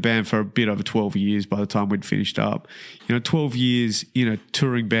been in the band for a bit over 12 years by the time we'd finished up. 12 years in a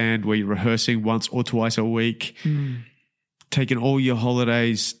touring band where you're rehearsing once or twice a week, taking all your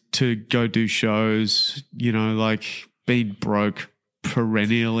holidays to go do shows, like being broke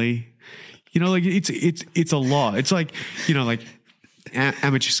perennially. Like it's a lot. It's like, like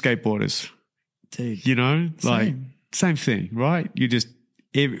amateur skateboarders, dude. like same thing, right? You just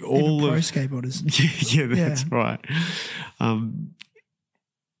Even pro skateboarders. Yeah, that's right.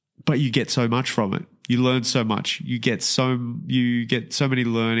 But you get so much from it. You learn so much. You get so many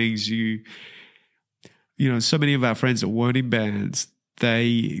learnings. So many of our friends that weren't in bands,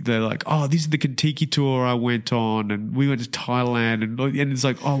 they're like, oh, this is the Kentucky tour I went on, and we went to Thailand, and it's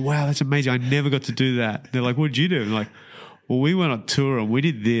like, oh wow, that's amazing. I never got to do that. They're like, what did you do? I'm like, well, we went on tour and we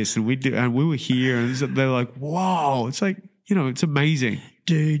did this and we were here, and they're like, wow, it's like, it's amazing.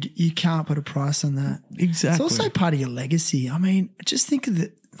 Dude, you can't put a price on that. Exactly. It's also part of your legacy. I mean, just think of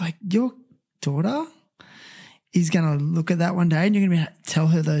it, like your daughter is going to look at that one day and you're going to tell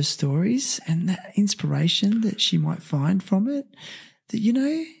her those stories and that inspiration that she might find from it, that,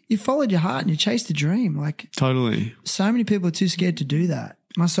 you followed your heart and you chased a dream. Like, totally. So many people are too scared to do that,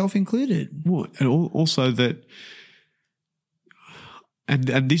 myself included. Well, and also that,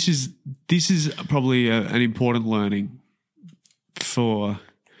 and this is probably an important learning for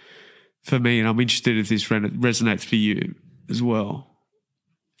me, and I'm interested if this resonates for you as well.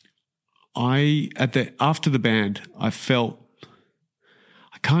 After the band, I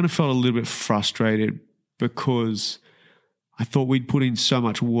kind of felt a little bit frustrated because I thought we'd put in so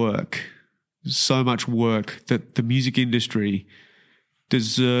much work that the music industry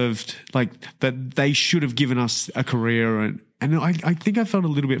deserved, like that they should have given us a career, and I think I felt a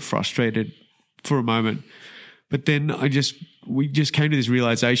little bit frustrated for a moment. But then we just came to this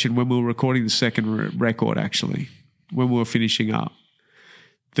realization when we were recording the second record, actually, when we were finishing up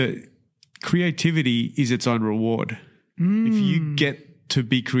that creativity is its own reward. If you get to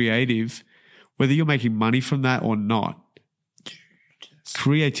be creative, whether you're making money from that or not,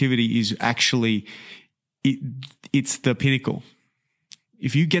 creativity is actually it's the pinnacle.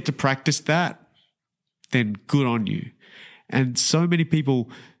 If you get to practice that, then good on you. And so many people,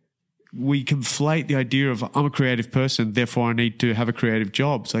 we conflate the idea of I'm a creative person, therefore I need to have a creative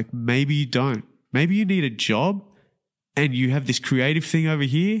job. It's like maybe you don't. Maybe you need a job and you have this creative thing over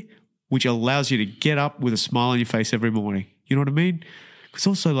here which allows you to get up with a smile on your face every morning. You know what I mean? Because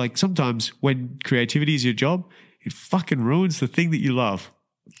also like sometimes when creativity is your job, it fucking ruins the thing that you love.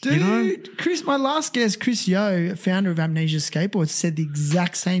 Dude, you know? Chris, my last guest, Chris Yo, founder of Amnesia Skateboards, said the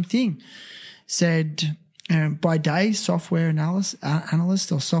exact same thing. Said by day, software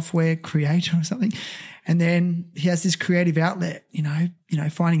analyst or software creator or something. And then he has this creative outlet, you know,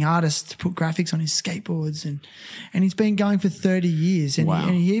 finding artists to put graphics on his skateboards. And he's been going for 30 years. And, wow.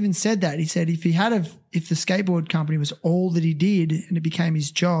 and he even said that. He said if the skateboard company was all that he did and it became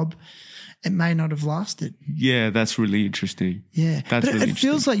his job, it may not have lasted. Yeah, that's really interesting. Yeah. That's but really it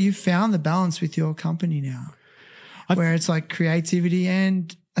feels like you've found the balance with your company now, where it's like creativity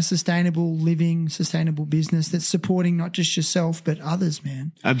and a sustainable living, sustainable business that's supporting not just yourself but others,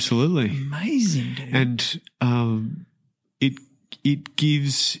 man. Absolutely. Amazing, dude. And it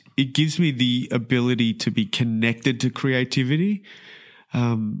gives me the ability to be connected to creativity.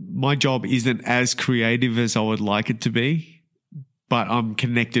 My job isn't as creative as I would like it to be, but I'm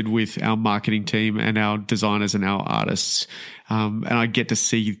connected with our marketing team and our designers and our artists. And I get to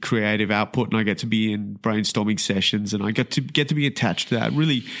see creative output and I get to be in brainstorming sessions and I get to be attached to that.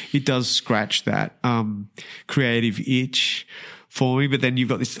 Really, it does scratch that creative itch for me. But then you've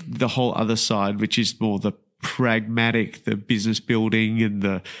got the whole other side, which is more the pragmatic, the business building and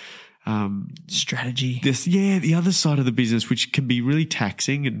the strategy. The other side of the business, which can be really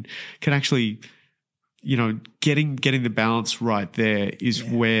taxing and can actually, you know, getting the balance right there is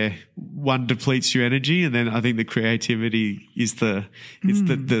where one depletes your energy, and then I think the creativity is the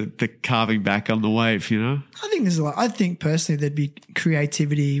carving back on the wave, you know? I think there's a lot. I think personally there'd be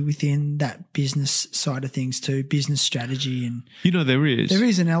creativity within that business side of things too, business strategy, and you know there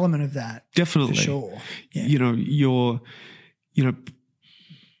is an element of that. Definitely. For sure. Yeah. You know,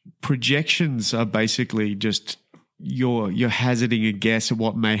 projections are basically just you're hazarding a guess at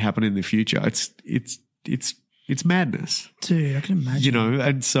what may happen in the future. It's madness. Dude, I can imagine. You know,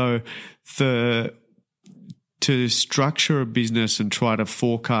 and so to structure a business and try to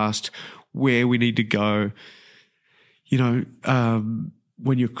forecast where we need to go, you know,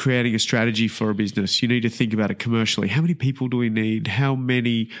 when you're creating a strategy for a business, you need to think about it commercially. How many people do we need? How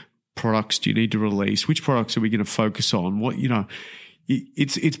many products do you need to release? Which products are we going to focus on? What, you know,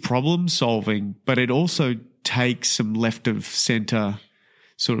 it's problem solving, but it also takes some left of center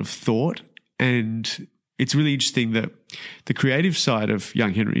sort of thought. And it's really interesting that the creative side of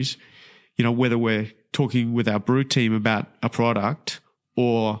Young Henry's, you know, whether we're talking with our brew team about a product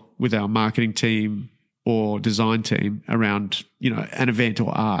or with our marketing team or design team around, you know, an event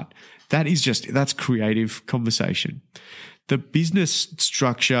or art, that's creative conversation. The business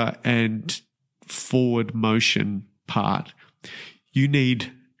structure and forward motion part, you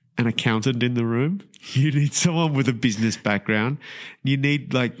need an accountant in the room. You need someone with a business background. You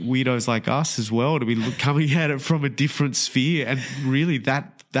need like weirdos like us as well to be coming at it from a different sphere. And really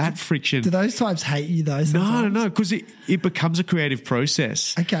that friction. Do those types hate you though? Sometimes? No, because it becomes a creative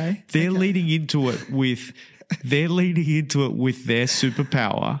process. Okay. They're leading into it with their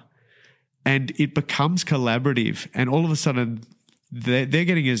superpower, and it becomes collaborative. And all of a sudden they're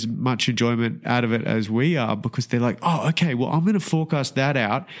getting as much enjoyment out of it as we are, because they're like, oh, okay, well, I'm going to forecast that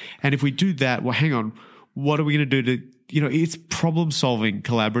out. And if we do that, well, hang on, what are we going to do to, you know, it's problem solving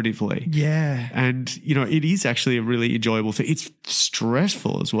collaboratively. Yeah. And, you know, it is actually a really enjoyable thing. It's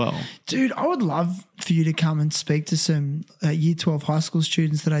stressful as well. Dude, I would love for you to come and speak to some year 12 high school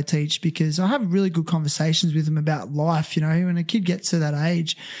students that I teach, because I have really good conversations with them about life. You know, when a kid gets to that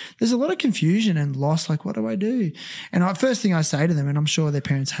age, there's a lot of confusion and loss. Like, what do I do? And first thing I say to them, and I'm sure their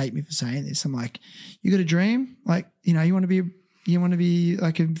parents hate me for saying this, I'm like, you got a dream? Like, you know, you want to be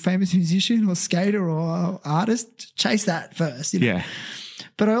like a famous musician or skater or artist? Chase that first. You know? Yeah.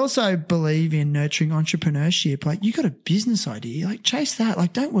 But I also believe in nurturing entrepreneurship. Like, you got a business idea, like chase that.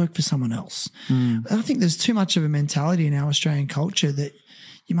 Like, don't work for someone else. I think there's too much of a mentality in our Australian culture that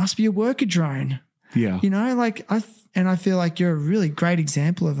you must be a worker drone. Yeah. You know, like I feel like you're a really great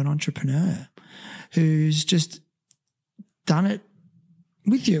example of an entrepreneur who's just done it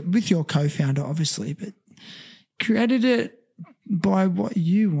with your co-founder, obviously, but created it by what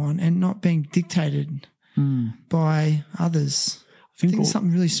you want and not being dictated by others. I think there's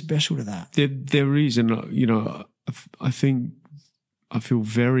something really special to that. There is, and I think I feel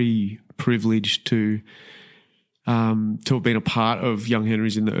very privileged to have been a part of Young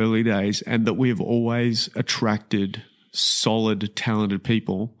Henry's in the early days, and that we have always attracted solid, talented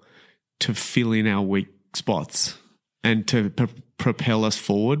people to fill in our weak spots and to propel us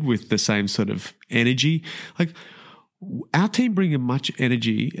forward with the same sort of energy. Like, our team bring as much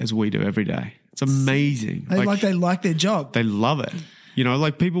energy as we do every day. It's amazing. They like their job. They love it.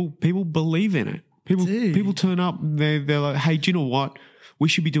 Like people believe in it. People turn up and they're like, hey, do you know what? We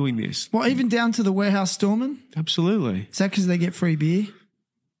should be doing this. Well, even down to the warehouse storeman? Absolutely. Is that because they get free beer?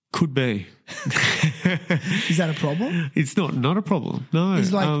 Could be. Is that a problem? It's not a problem. No.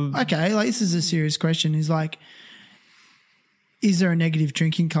 It's like, okay, like this is a serious question. Is like, is there a negative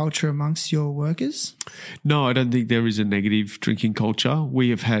drinking culture amongst your workers? No, I don't think there is a negative drinking culture. We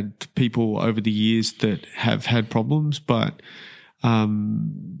have had people over the years that have had problems, but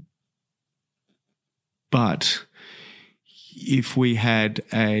if we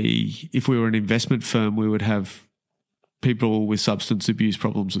were an investment firm, we would have people with substance abuse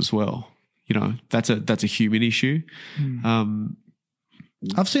problems as well. That's a human issue.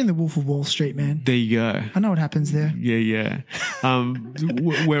 I've seen The Wolf of Wall Street, man. There you go. I know what happens there. Yeah.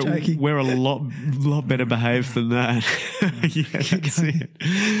 We're a lot better behaved than that. Yeah, that's it.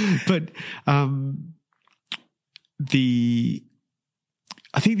 But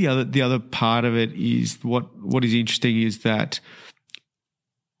I think the other part of it is what is interesting is that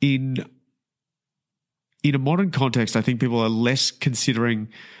in a modern context, I think people are less considering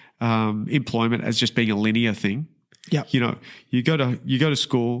employment as just being a linear thing. Yeah. You go to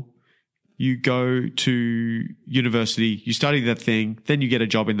school, you go to university, you study that thing, then you get a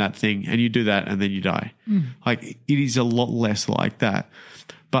job in that thing, and you do that, and then you die. Like, it is a lot less like that.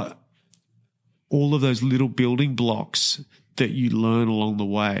 But all of those little building blocks that you learn along the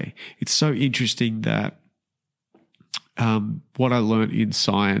way, it's so interesting that what I learned in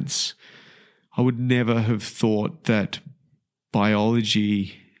science, I would never have thought that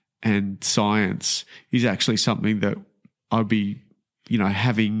biology and science is actually something that I'd be,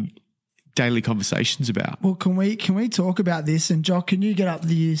 having daily conversations about. Well, can we talk about this? And Jock, can you get up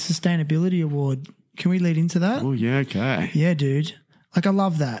the Sustainability Award? Can we lead into that? Oh, yeah, okay. Yeah, dude. Like, I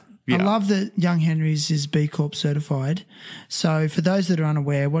love that. Yeah. I love that Young Henry's is B Corp certified. So for those that are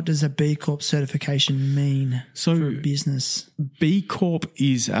unaware, what does a B Corp certification mean for a business? B Corp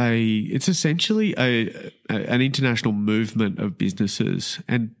is it's essentially an international movement of businesses,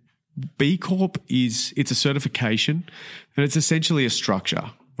 and B Corp it's a certification, and it's essentially a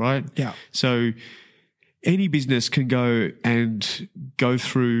structure, right? Yeah. So any business can go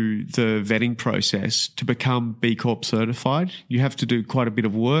through the vetting process to become B Corp certified. You have to do quite a bit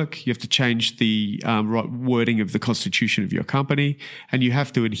of work. You have to change the wording of the constitution of your company, and you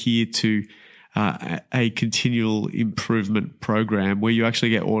have to adhere to a continual improvement program where you actually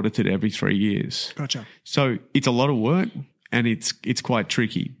get audited every 3 years. Gotcha. So it's a lot of work, and it's quite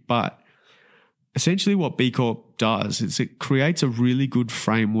tricky. But essentially what B Corp does is it creates a really good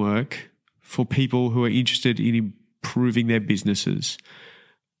framework for people who are interested in improving their businesses,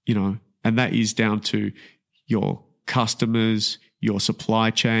 and that is down to your customers, your supply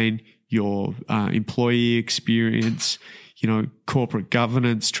chain, your employee experience, corporate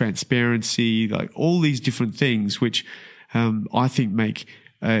governance, transparency, like all these different things, which I think make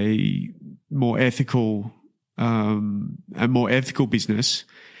a more ethical business.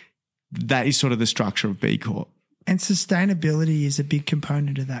 That is sort of the structure of B Corp. And sustainability is a big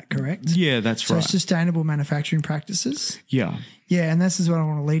component of that, correct? Yeah, that's right. So sustainable manufacturing practices. Yeah. Yeah, and this is what I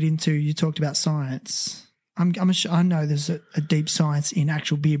want to lead into. You talked about science. I know there's a deep science in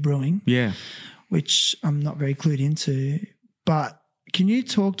actual beer brewing. Yeah. Which I'm not very clued into. But can you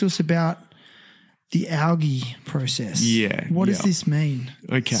talk to us about the algae process? Yeah. What does this mean?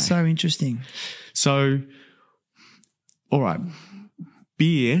 Okay. It's so interesting. So, all right,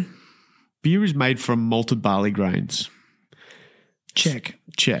 beer is made from malted barley grains. Check.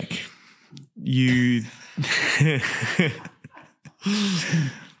 You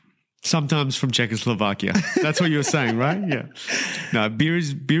sometimes from Czechoslovakia. That's what you were saying, right? Yeah. No, beer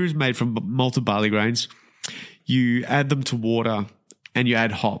is made from malted barley grains. You add them to water and you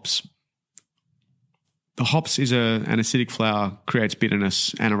add hops. The hops is an acidic flower, creates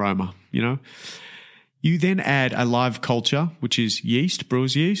bitterness and aroma, You then add a live culture, which is yeast,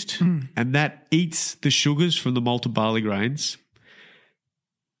 brewer's yeast, and that eats the sugars from the malted barley grains.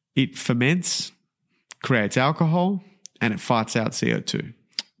 It ferments, creates alcohol, and it farts out CO2.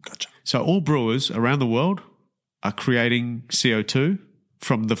 Gotcha. So all brewers around the world are creating CO2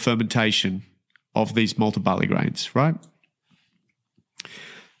 from the fermentation of these malted barley grains, right?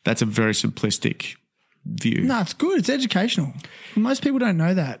 That's a very simplistic view. No, it's good. It's educational. Most people don't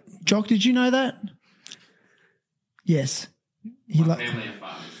know that. Jock, did you know that? Yes. Family of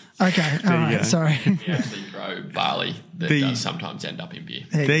farmers. Okay. All right. go. Sorry. We actually grow barley that does sometimes end up in beer.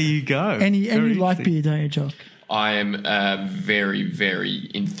 There you go. And you Very like interesting. beer, don't you, Jock? I am a very, very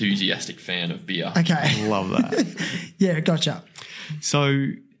enthusiastic fan of beer. Okay. Love that. Yeah, gotcha. So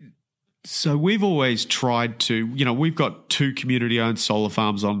we've always tried to, we've got 2 community-owned solar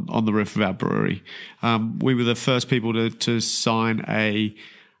farms on the roof of our brewery. We were the first people to sign a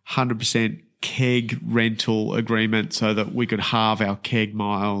 100% keg rental agreement so that we could halve our keg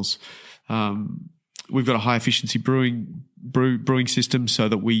miles. We've got a high-efficiency brewing system so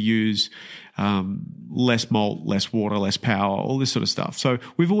that we use less malt, less water, less power, all this sort of stuff. So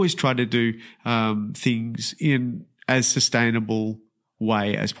we've always tried to do things in as sustainable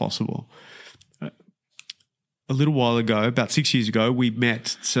way as possible. A little while ago, about 6 years ago, we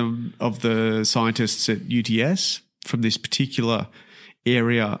met some of the scientists at UTS from this particular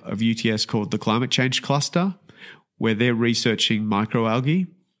area of UTS called the Climate Change Cluster, where they're researching microalgae.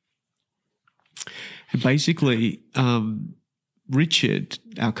 And basically, Richard,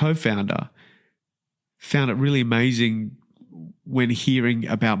 our co-founder, found it really amazing when hearing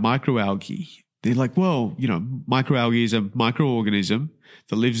about microalgae. They're like, well, microalgae is a microorganism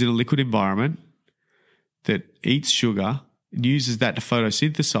that lives in a liquid environment that eats sugar and uses that to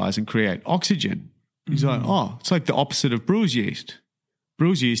photosynthesize and create oxygen. He's like, oh, it's like the opposite of brewer's yeast.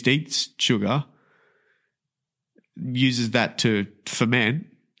 Brewer's yeast eats sugar, uses that to ferment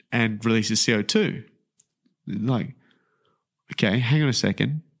and releases CO2. Like, okay, hang on a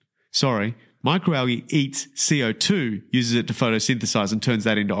second. Sorry, microalgae eats CO2, uses it to photosynthesize and turns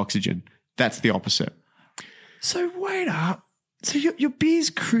that into oxygen. That's the opposite. So wait up. So your beers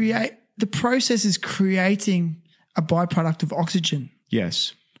the process is creating a byproduct of oxygen.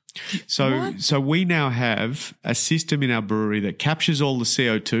 Yes. So we now have a system in our brewery that captures all the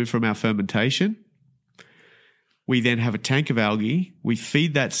CO2 from our fermentation. We then have a tank of algae. We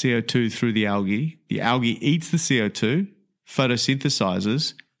feed that CO2 through the algae. The algae eats the CO2,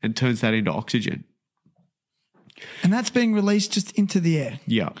 photosynthesizes, and turns that into oxygen. And that's being released just into the air.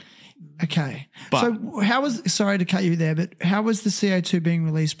 Yeah. Okay. But- so sorry to cut you there, but how was the CO2 being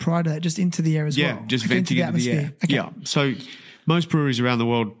released prior to that? Just into the air as well? Yeah, just venting into the air. Okay. Yeah. So most breweries around the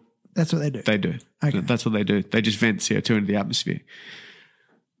world, That's what they do. they do. Okay. That's what they do. They just vent CO2 into the atmosphere.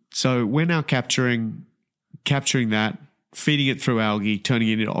 So we're now capturing that, feeding it through algae, turning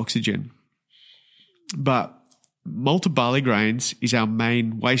it into oxygen. But malted barley grains is our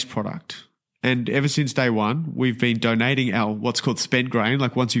main waste product. And ever since day one, we've been donating our what's called spent grain.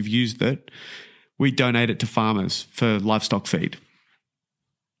 Like once you've used it, we donate it to farmers for livestock feed.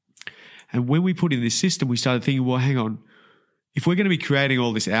 And when we put in this system, we started thinking, well, hang on. If we're going to be creating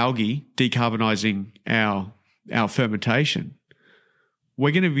all this algae, decarbonizing our fermentation,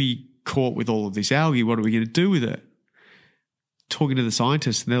 we're going to be caught with all of this algae. What are we going to do with it? Talking to the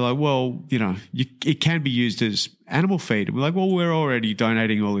scientists, and they're like, well, it can be used as animal feed. And we're like, well, we're already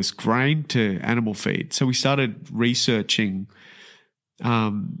donating all this grain to animal feed. So we started researching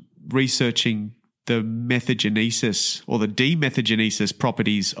the methagenesis or the demethagenesis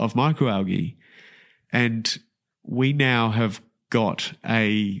properties of microalgae. And we now have got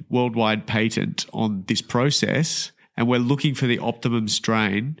a worldwide patent on this process, and we're looking for the optimum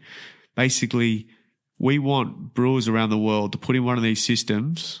strain. Basically, we want brewers around the world to put in one of these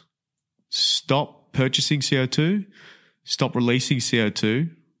systems, stop purchasing CO2, stop releasing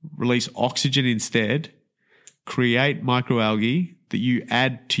CO2, release oxygen instead, create microalgae that you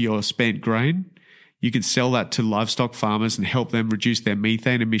add to your spent grain. You can sell that to livestock farmers and help them reduce their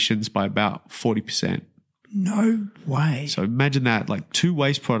methane emissions by about 40%. No way. So imagine that, like a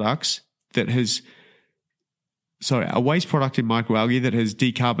waste product in microalgae that has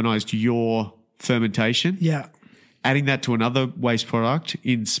decarbonized your fermentation. Yeah. Adding that to another waste product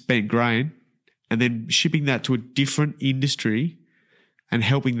in spent grain and then shipping that to a different industry and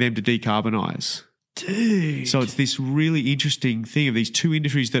helping them to decarbonize. Dude. So it's this really interesting thing of these two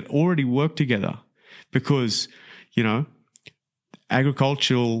industries that already work together because,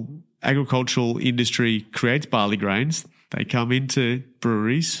 agricultural industry creates barley grains. They come into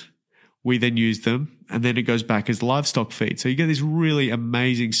breweries. We then use them, and then it goes back as livestock feed. So you get this really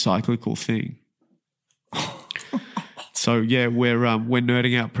amazing cyclical thing. So yeah, we're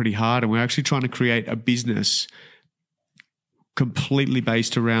nerding out pretty hard, and we're actually trying to create a business completely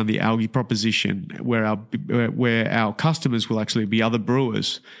based around the algae proposition, where our customers will actually be other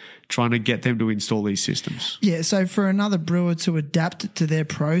brewers, trying to get them to install these systems. Yeah, so for another brewer to adapt it to their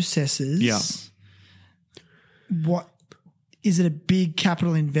processes, what is it a big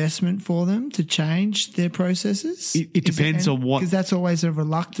capital investment for them to change their processes? It depends on what, because that's always a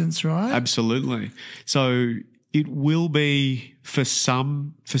reluctance, right? Absolutely. So it will be for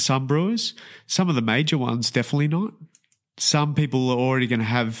some brewers. Some of the major ones, definitely not. Some people are already going to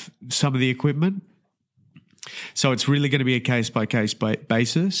have some of the equipment. So it's really going to be a case-by-case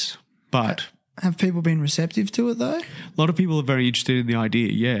basis. But have people been receptive to it though? A lot of people are very interested in the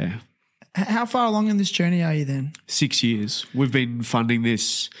idea, yeah. How far along in this journey are you then? 6 years. We've been funding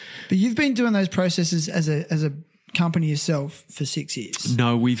this. But you've been doing those processes as a company yourself for 6 years?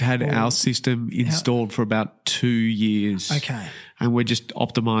 No, we've had our system installed for about 2 years. Okay. And we're just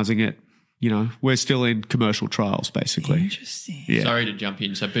optimizing it. You know, we're still in commercial trials, basically. Interesting. Yeah. Sorry to jump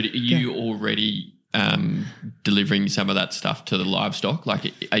in. So, but are you already delivering some of that stuff to the livestock?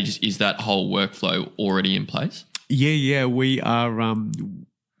 Like, is that whole workflow already in place? Yeah. We are.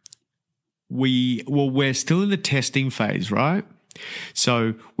 We're still in the testing phase, right?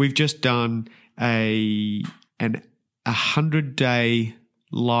 So we've just done a 100-day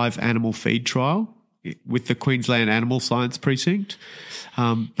live animal feed trial with the Queensland Animal Science Precinct,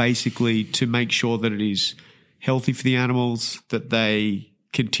 basically to make sure that it is healthy for the animals, that they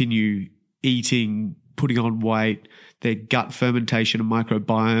continue eating, putting on weight, their gut fermentation and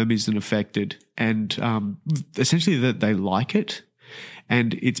microbiome isn't affected, and essentially that they like it.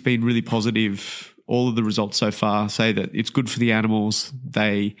 And it's been really positive. All of the results so far say that it's good for the animals.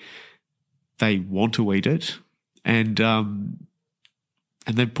 They want to eat it, and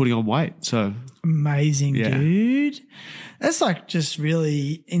they're putting on weight. So amazing, dude. That's like just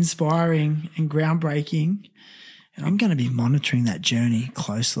really inspiring and groundbreaking. And I'm going to be monitoring that journey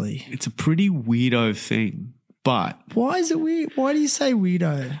closely. It's a pretty weirdo thing, but why is it weird? Why do you say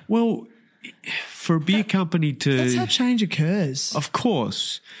weirdo? Well, for a beer company to... That's how change occurs. Of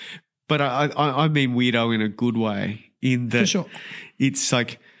course. But I mean weirdo in a good way, in that for sure. It's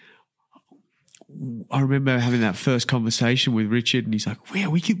like, I remember having that first conversation with Richard, and he's like, "Yeah,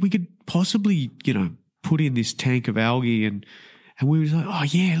 we could possibly, put in this tank of algae," and we were like, "Oh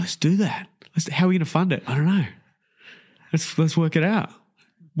yeah, let's do that. How are we going to fund it? I don't know. Let's work it out."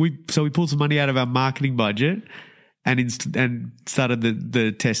 So we pulled some money out of our marketing budget and started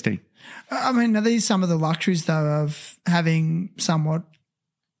the testing. I mean, are these some of the luxuries though of having somewhat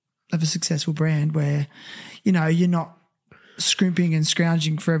of a successful brand where, you're not scrimping and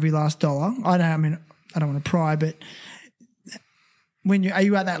scrounging for every last dollar? I don't want to pry, but are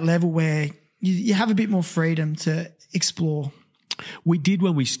you at that level where you have a bit more freedom to explore? We did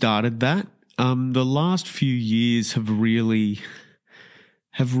when we started that. The last few years have really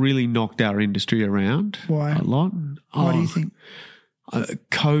knocked our industry around. Why? A lot. Why do you think?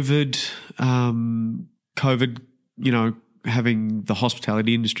 COVID, having the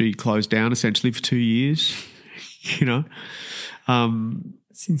hospitality industry closed down essentially for 2 years, It's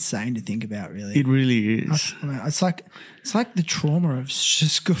insane to think about, really. It really is. It's like the trauma of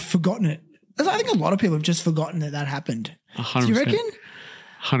just forgotten it. I think a lot of people have just forgotten that happened. 100%. Do you reckon?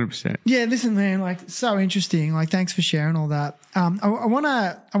 100%. Yeah, listen, man, so interesting. Thanks for sharing all that. I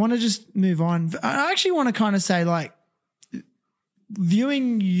want to just move on. I actually want to kind of say,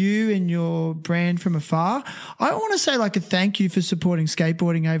 viewing you and your brand from afar, I want to say a thank you for supporting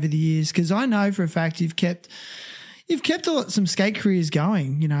skateboarding over the years, because I know for a fact you've kept some skate careers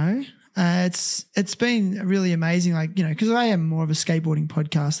going. It's been really amazing. Because I am more of a skateboarding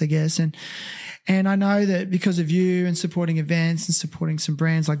podcast, I guess, and I know that because of you and supporting events and supporting some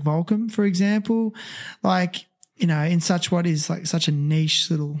brands like Volcom, for example, in such what is such a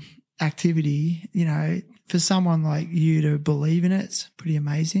niche little activity, for someone like you to believe in it's pretty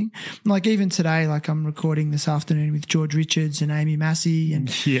amazing. Even today, I'm recording this afternoon with George Richards and Amy Massey, and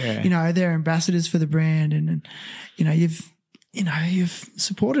they're ambassadors for the brand, and you've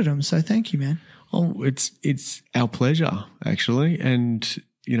supported them. So thank you, man. Oh, it's our pleasure, actually. And,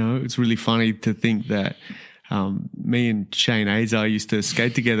 it's really funny to think that me and Shane Azar used to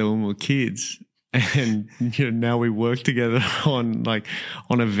skate together when we were kids. And now we work together on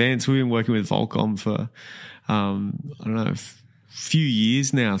events. We've been working with Volcom for a few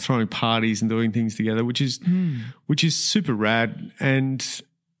years now, throwing parties and doing things together, which is super rad. And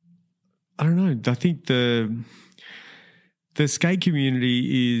I don't know, I think the skate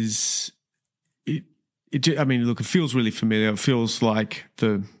community is it feels really familiar. It feels like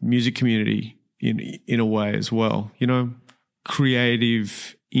the music community in a way as well.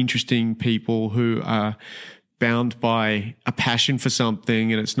 Creative, interesting people who are bound by a passion for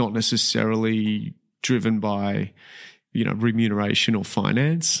something, and it's not necessarily driven by, remuneration or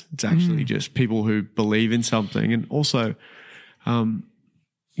finance. It's actually just people who believe in something. And also,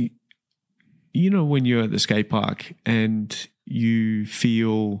 when you're at the skate park and you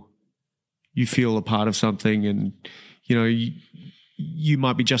feel a part of something, and you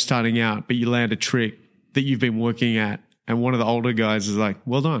might be just starting out, but you land a trick that you've been working at, and one of the older guys is like,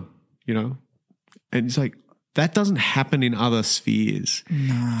 well done, and it's like, that doesn't happen in other spheres,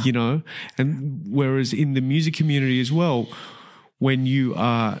 and whereas in the music community as well, when you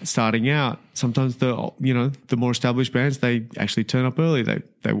are starting out, sometimes the more established bands, they actually turn up early.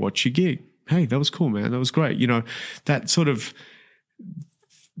 They watch your gig. Hey, that was cool, man. That was great. That sort of,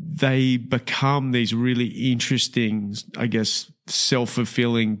 they become these really interesting, I guess,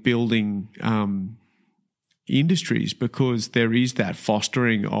 self-fulfilling building industries, because there is that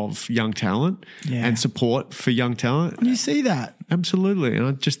fostering of young talent and support for young talent. You see that. Absolutely. And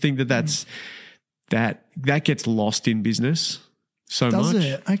I just think that gets lost in business so Does much.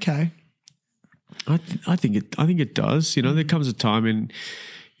 it? Okay. I think it does. There comes a time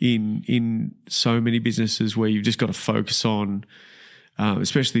in so many businesses where you've just got to focus on,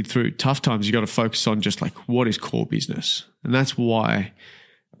 especially through tough times, you've got to focus on just like what is core business. And that's why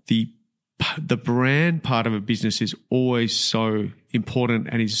the brand part of a business is always so important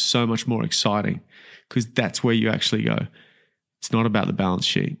and is so much more exciting, because that's where you actually go, it's not about the balance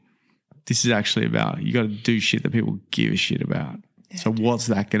sheet. This is actually about, you got to do shit that people give a shit about. So what's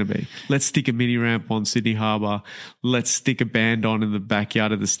that going to be? Let's stick a mini ramp on Sydney Harbour. Let's stick a band on in the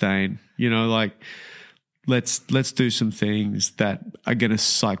backyard of the Stain. Let's do some things that are going to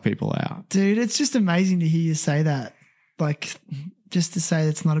psych people out. Dude, it's just amazing to hear you say that. Like, just to say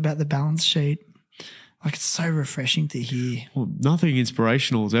it's not about the balance sheet. Like, it's so refreshing to hear. Well, nothing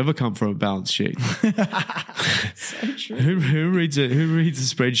inspirational has ever come from a balance sheet. So true. Who reads a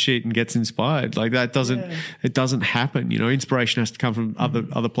spreadsheet and gets inspired? Like, that doesn't it doesn't happen. Inspiration has to come from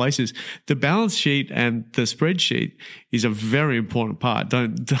other places. The balance sheet and the spreadsheet is a very important part.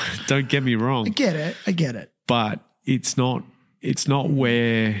 Don't get me wrong. I get it. But it's not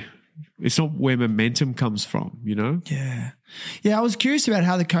where momentum comes from, Yeah. Yeah, I was curious about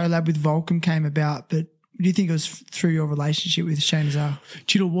how the collab with Volcom came about, but do you think it was through your relationship with Shane Azar?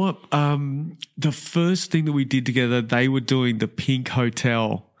 Do you know what? The first thing that we did together, they were doing the Pink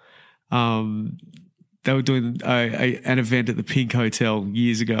Hotel. They were doing an event at the Pink Hotel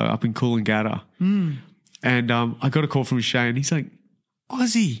years ago up in Coolangatta. And I got a call from Shane. He's like,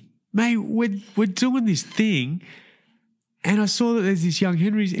 Ozzy, mate, we're doing this thing. And I saw that there's this young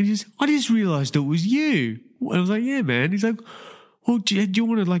Henry, and he says, I just realised it was you. And I was like, yeah, man. He's like, well, do you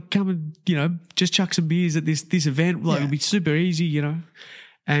want to like come and, just chuck some beers at this event? Like, it'll be super easy,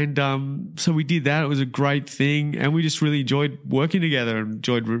 And so we did that. It was a great thing. And we just really enjoyed working together and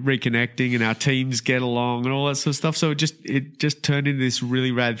enjoyed reconnecting, and our teams get along and all that sort of stuff. So it just turned into this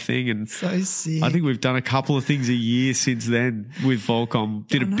really rad thing. And so sick. I think we've done a couple of things a year since then with Volcom.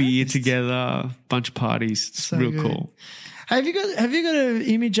 Did a beer together, bunch of parties. It's so real good. cool. Have you got an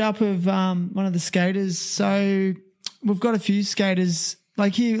image up of one of the skaters? So we've got a few skaters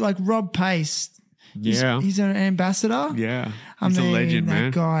like Rob Pace. Yeah, he's an ambassador. Yeah, he's a legend,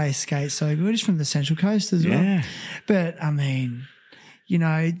 man. That guy skates so good. He's from the Central Coast as well. But I mean,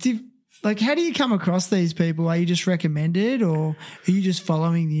 how do you come across these people? Are you just recommended, or are you just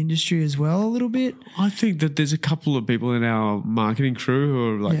following the industry as well a little bit? I think that there's a couple of people in our marketing crew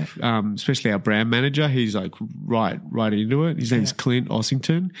who are like, especially our brand manager. He's like right into it. His name's Clint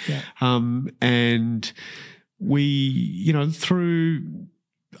Ossington. Yeah. And we, through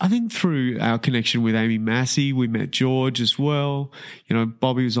our connection with Amy Massey, we met George as well.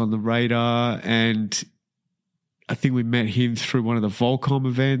 Bobby was on the radar, and I think we met him through one of the Volcom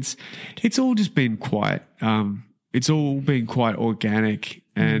events. It's all just been quite organic,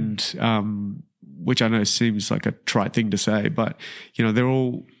 and which I know seems like a trite thing to say, but they're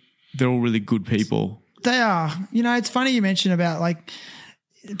all really good people. They are. It's funny you mentioned about like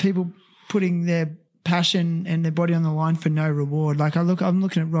people putting their passion and their body on the line for no reward. Like I'm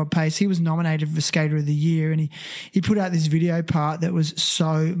looking at Rob Pace. He was nominated for Skater of the Year, and he put out this video part that was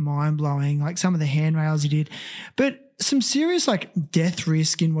so mind blowing. Like some of the handrails he did, but some serious like death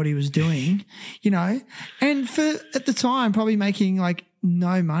risk in what he was doing, and for at the time probably making like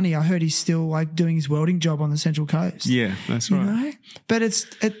no money. I heard he's still like doing his welding job on the Central Coast. Yeah, that's right. But it's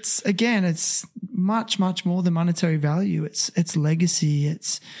much, much more than monetary value. It's legacy.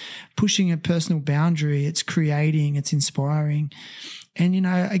 It's pushing a personal boundary. It's creating. It's inspiring. And,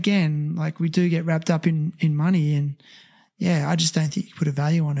 again, like we do get wrapped up in money, and I just don't think you put a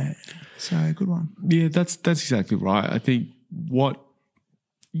value on it. So good one. Yeah, that's exactly right. I think what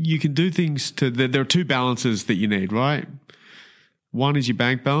you can do things there are two balances that you need, right? One is your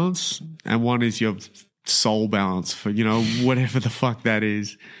bank balance, and one is your soul balance for, whatever the fuck that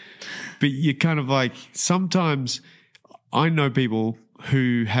is. But you're kind of like, sometimes I know people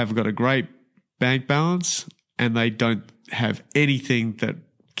who have got a great bank balance and they don't have anything that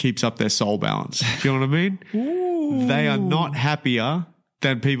keeps up their soul balance. Do you know what I mean? Ooh. They are not happier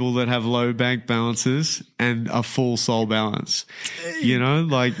than people that have low bank balances and a full soul balance. You know,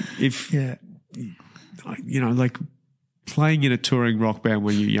 like if, you know, like playing in a touring rock band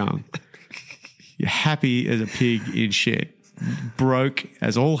when you're young, you're happy as a pig in shit, broke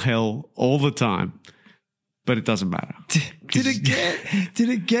as all hell all the time, but it doesn't matter. Did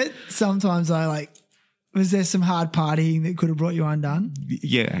it get sometimes though, like, was there some hard partying that could have brought you undone?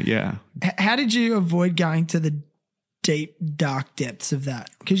 Yeah. How did you avoid going to the deep, dark depths of that?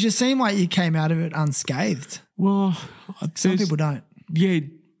 Because you seem like you came out of it unscathed. Well, some people don't.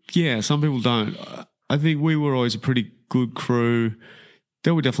 Yeah, some people don't. I think we were always a pretty good crew.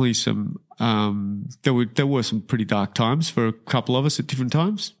 There were definitely some there were some pretty dark times for a couple of us at different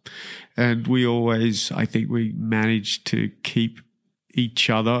times. And I think we managed to keep each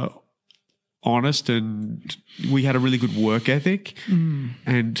other honest, and we had a really good work ethic.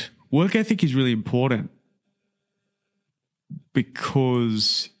 And work ethic is really important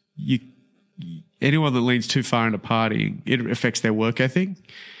because anyone that leans too far into partying, it affects their work ethic.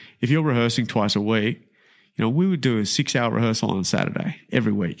 If you're rehearsing twice a week, you know, we would do a 6-hour rehearsal on Saturday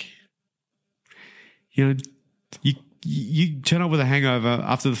every week. You know, you turn up with a hangover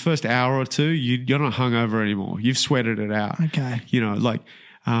after the first hour or two, you're not hungover anymore. You've sweated it out. Okay. You know, like,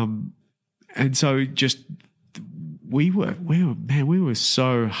 and so just we were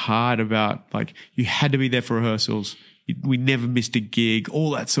so hard about, like, you had to be there for rehearsals. We never missed a gig,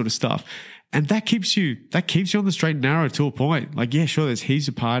 all that sort of stuff. And that keeps you on the straight and narrow to a point. Like, yeah, sure, there's heaps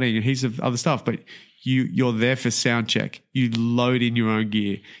of partying and heaps of other stuff, but you're there for sound check. You load in your own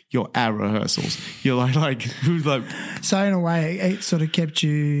gear. You're at rehearsals. You're like. So in a way, it sort of kept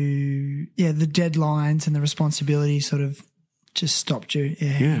you, the deadlines and the responsibility sort of just stopped you.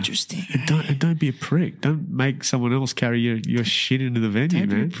 Yeah. Interesting. And don't be a prick. Don't make someone else carry your shit into the venue, man.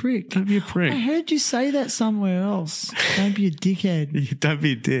 Don't be a prick. Don't be a prick. I heard you say that somewhere else. Don't be a dickhead. Don't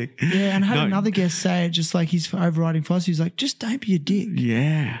be a dick. Yeah, and I had another guest say it, just like his overriding philosophy. He's like, just don't be a dick.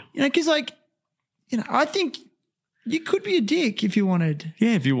 Yeah. You know, because like, you know, I think you could be a dick if you wanted.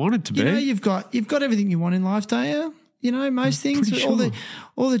 Yeah, if you wanted to be. You know, you've got everything you want in life, don't you? You know, most things, sure.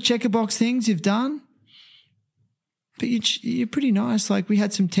 all the checkerbox things you've done. But you're pretty nice. Like, we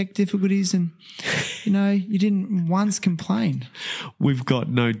had some tech difficulties and, you know, you didn't once complain. We've got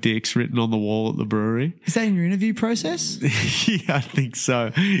no dicks written on the wall at the brewery. Is that in your interview process? Yeah, I think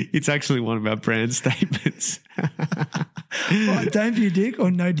so. It's actually one of our brand statements. What, don't be a dick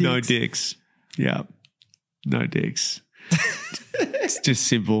or no dicks? No dicks. Yeah. No dicks. It's just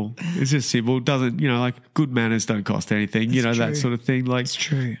simple. It's just simple. It doesn't, you know, like, good manners don't cost anything, you know, that sort of thing. Like, it's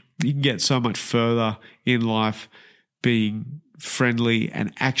true. You can get so much further in life being friendly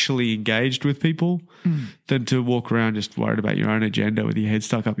and actually engaged with people than to walk around just worried about your own agenda with your head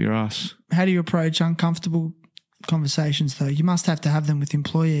stuck up your ass. How do you approach uncomfortable conversations, though? You must have to have them with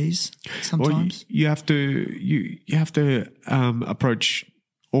employees sometimes. Well, you have to approach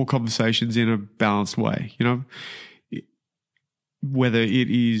all conversations in a balanced way, you know, whether it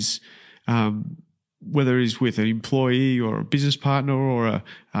is with an employee or a business partner or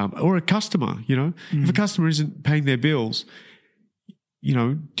a customer. You know, if a customer isn't paying their bills, you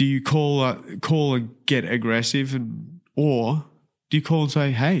know, do you call and get aggressive, or do you call and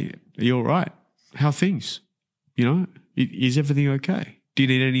say, "Hey, are you all right? How are things? You know, is everything okay? Do you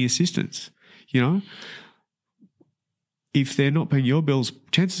need any assistance?" You know, if they're not paying your bills,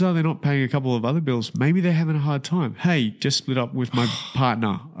 chances are they're not paying a couple of other bills. Maybe they're having a hard time. Hey, just split up with my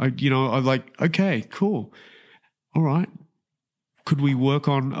partner. I'm like, okay, cool. All right. Could we work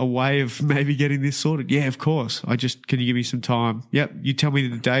on a way of maybe getting this sorted? Yeah, of course. Can you give me some time? Yep. You tell me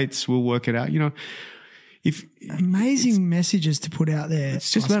the dates. We'll work it out. You know, amazing messages to put out there.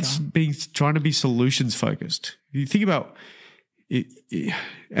 It's just about trying to be solutions focused. You think about it,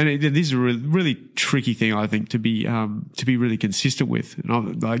 this is a really tricky thing, I think, to be really consistent with.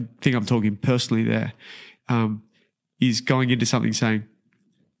 And I think I'm talking personally there, is going into something saying,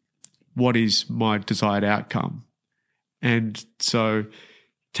 what is my desired outcome? And so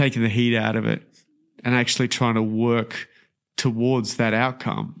taking the heat out of it and actually trying to work towards that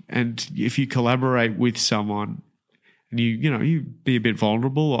outcome. And if you collaborate with someone and you be a bit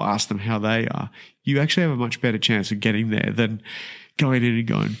vulnerable or ask them how they are, you actually have a much better chance of getting there than going in and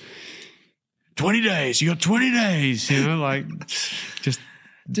going, 20 days, you got 20 days, you know, like just.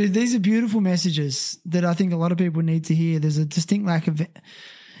 Dude, these are beautiful messages that I think a lot of people need to hear. There's a distinct lack of,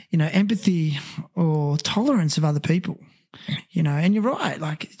 you know, empathy or tolerance of other people. You know, and you're right.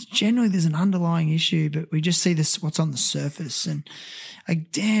 Like generally there's an underlying issue, but we just see this, what's on the surface. And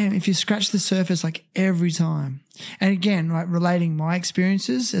like, damn, if you scratch the surface, like every time. And again, like relating my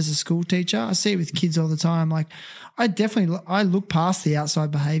experiences as a school teacher, I see it with kids all the time. Like I look past the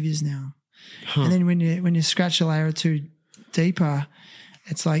outside behaviors now. And then when you scratch a layer or two deeper,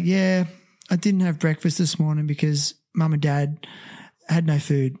 it's like, yeah, I didn't have breakfast this morning because mum and dad had no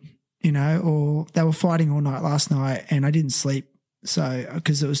food, you know, or they were fighting all night last night and I didn't sleep. So,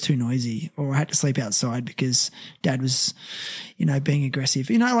 because it was too noisy, or I had to sleep outside because dad was, you know, being aggressive,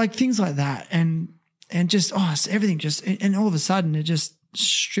 you know, like things like that. And just, everything just, and all of a sudden it just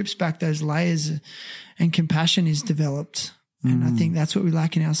strips back those layers and compassion is developed. And I think that's what we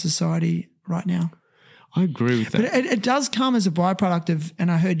lack in our society right now. I agree with that. But it does come as a byproduct of,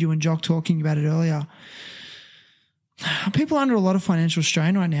 and I heard you and Jock talking about it earlier, people are under a lot of financial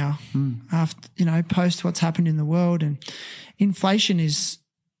strain right now after, you know, post what's happened in the world, and inflation is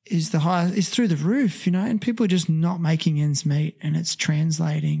the highest, is through the roof, you know, and people are just not making ends meet, and it's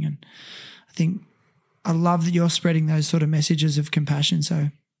translating. And I think I love that you're spreading those sort of messages of compassion. So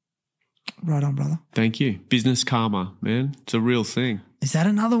right on, brother. Thank you. Business karma, man. It's a real thing. Is that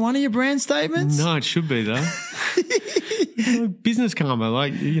another one of your brand statements? No, it should be though. Business karma,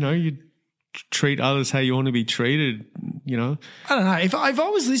 like, you know, you treat others how you want to be treated, you know. I don't know. If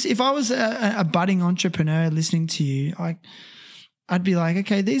I was a budding entrepreneur listening to you, I'd be like,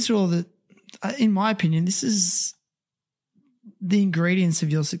 okay, these are all the, in my opinion, this is the ingredients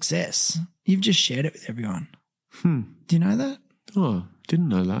of your success. You've just shared it with everyone. Do you know that? Oh, didn't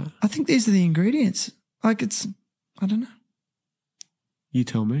know that. I think these are the ingredients. Like it's, I don't know. You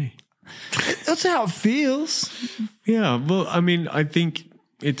tell me. That's how it feels. Yeah, well, I mean, I think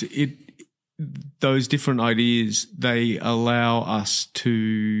those different ideas, they allow us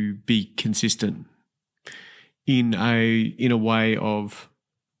to be consistent in a way of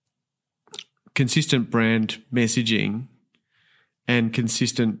consistent brand messaging and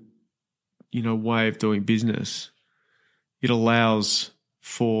consistent, you know, way of doing business. It allows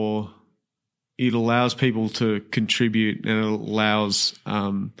people to contribute, and it allows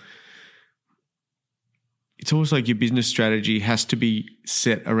it's almost like your business strategy has to be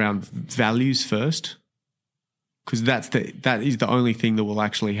set around values first, because that is the only thing that will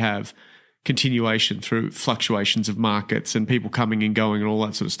actually have continuation through fluctuations of markets and people coming and going and all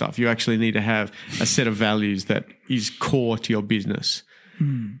that sort of stuff. You actually need to have a set of values that is core to your business.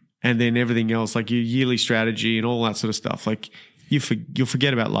 And then everything else, like your yearly strategy and all that sort of stuff, like you'll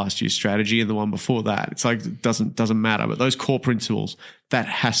forget about last year's strategy and the one before that. It's like it doesn't matter. But those core principles, that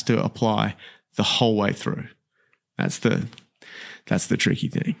has to apply the whole way through. That's the tricky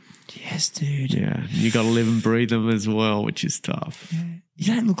thing. Yes, dude. Yeah, you got to live and breathe them as well, which is tough. Yeah.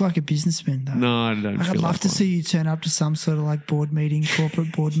 You don't look like a businessman, though. No, I don't. I'd love to see you turn up to some sort of like board meeting,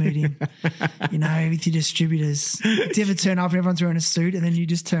 corporate board meeting, you know, with your distributors. Do you ever turn up and everyone's wearing a suit and then you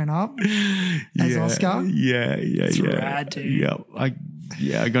just turn up as Oscar? Yeah. It's rad, dude.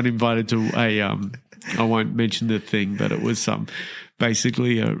 Yeah, I got invited to I won't mention the thing, but it was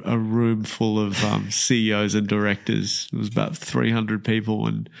basically a room full of CEOs and directors. It was about 300 people,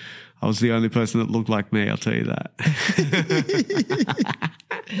 and I was the only person that looked like me, I'll tell you that.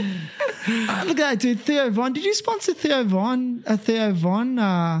 Look at that, dude. Theo Von. Did you sponsor Theo Von, a Theo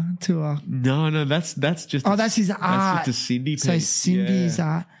Von tour? No, that's just that's his art. That's just a Cindy piece. So Cindy's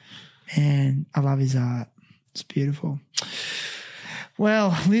art. And I love his art. It's beautiful.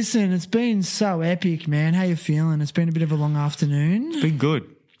 Well, listen, it's been so epic, man. How you feeling? It's been a bit of a long afternoon. It's been good.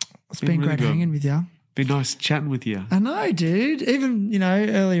 It's been really great hanging with you. Been nice chatting with you. I know, dude. Even, you know,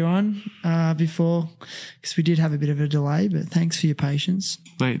 earlier on, before, because we did have a bit of a delay, but thanks for your patience.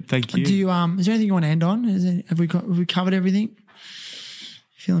 Mate, thank you. Do you, is there anything you want to end on? Have we covered everything?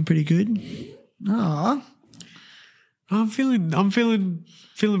 Feeling pretty good? Oh. I'm feeling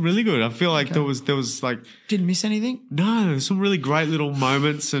really good. I feel like there was like, didn't miss anything? No, there's some really great little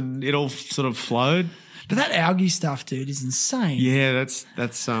moments and it all sort of flowed. But that algae stuff, dude, is insane. Yeah, that's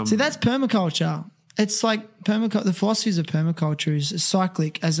See, that's permaculture. It's like the philosophies of permaculture is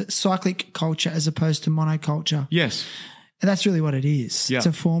cyclic culture as opposed to monoculture. Yes. And that's really what it is. Yeah. It's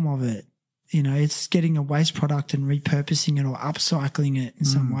a form of it. You know, it's getting a waste product and repurposing it or upcycling it in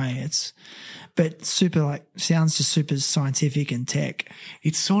some way. But sounds just super scientific and tech.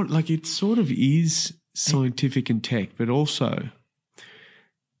 It sort of is scientific and tech, but also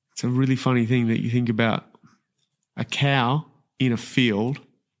it's a really funny thing that you think about. A cow in a field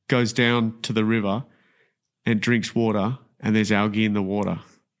goes down to the river and drinks water, and there's algae in the water.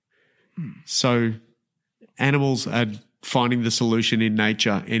 So animals are finding the solution in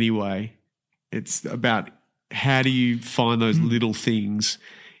nature anyway. It's about how do you find those little things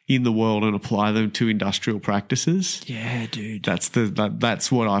in the world and apply them to industrial practices? Yeah, dude.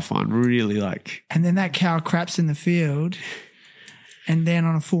 That's what I find really like. And then that cow craps in the field, and then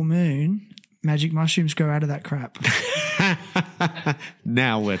on a full moon, magic mushrooms grow out of that crap.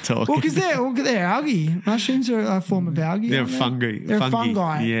 Now we're talking. Well, because they're algae. Mushrooms are a form of algae. They're aren't they? fungi. They're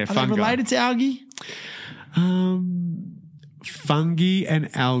fungi. Yeah, are fungi. they related to algae? Fungi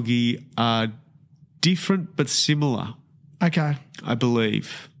and algae are different but similar, Okay. I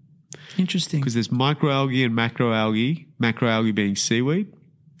believe. Interesting. Because there's microalgae and macroalgae, macroalgae being seaweed.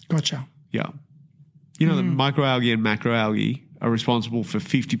 Gotcha. Yeah. You know that microalgae and macroalgae are responsible for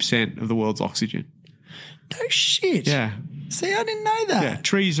 50% of the world's oxygen. No shit. Yeah. See, I didn't know that. Yeah.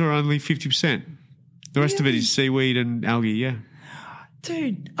 Trees are only 50%. The rest of it is seaweed and algae, yeah.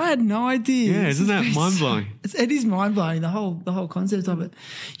 Dude, I had no idea. Yeah, isn't that mind-blowing? It is mind-blowing, the whole concept of it.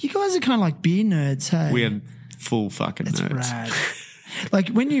 You guys are kind of like beer nerds, hey? We are full fucking It's nerds. rad. Like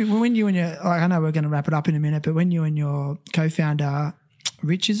when you and your, like, I know we're going to wrap it up in a minute, but when you and your co-founder,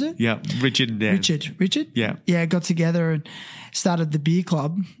 Rich, is it? Yeah, Richard and Dan. Richard? Yeah. Yeah, got together and started the beer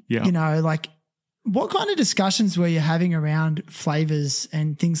club. Yeah. You know, like what kind of discussions were you having around flavors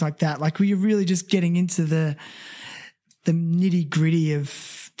and things like that? Like were you really just getting into the nitty gritty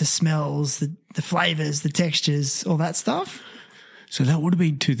of the smells, the flavors, the textures, all that stuff? So that would have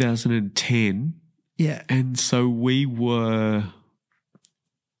been 2010. Yeah. And so we were,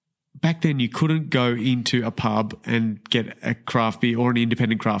 back then you couldn't go into a pub and get a craft beer or an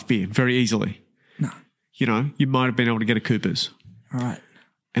independent craft beer very easily. No. You know, you might have been able to get a Cooper's. All right.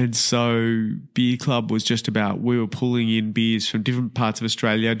 And so Beer Club was just about, we were pulling in beers from different parts of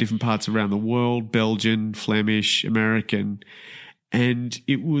Australia, different parts around the world, Belgian, Flemish, American. And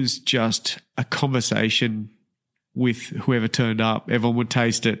it was just a conversation with whoever turned up. Everyone would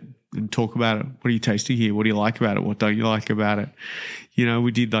taste it and talk about it. What are you tasting here? What do you like about it? What don't you like about it? You know,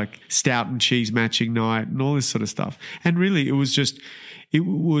 we did like stout and cheese matching night and all this sort of stuff. And really it was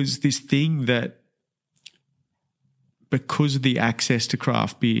this thing that, because the access to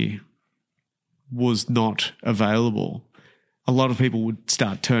craft beer was not available, a lot of people would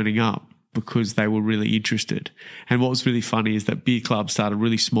start turning up because they were really interested. And what was really funny is that Beer Club started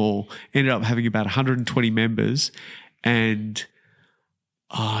really small, ended up having about 120 members, and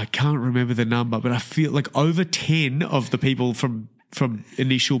I can't remember the number, but I feel like over 10 of the people from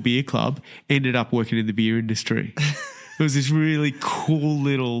initial Beer Club ended up working in the beer industry. It was this really cool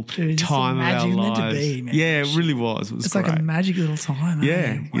little time of our lives. Meant to be, man. Yeah, it really was. It was It's great. like a magic little time.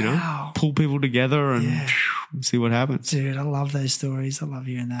 Yeah, Wow. you know, pull people together and see what happens. Dude, I love those stories. I love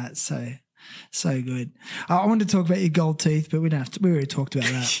hearing that. So good. I wanted to talk about your gold teeth, but we don't have to. We already talked about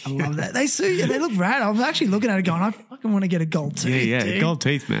that. I love that. They suit you. They look rad. I was actually looking at it going, I fucking want to get a gold tooth. Yeah, dude. gold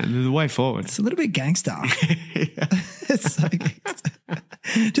teeth, man. They're the way forward. It's a little bit gangster. It's so gangster.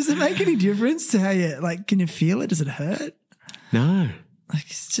 Does it make any difference to how you, like, can you feel it? Does it hurt? No. Like,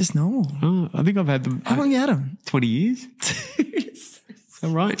 it's just normal. Oh, I think I've had them. How long you had them? 20 years. Is that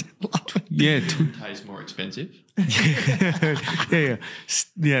right? Yeah. Tastes more expensive. Yeah.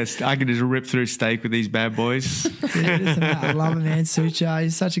 I can just rip through steak with these bad boys. Dude, I love him, man. Sucha.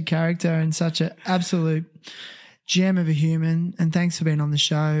 He's such a character and such an absolute gem of a human. And thanks for being on the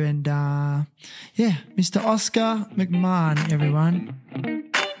show. And Mr. Oscar McMahon, everyone.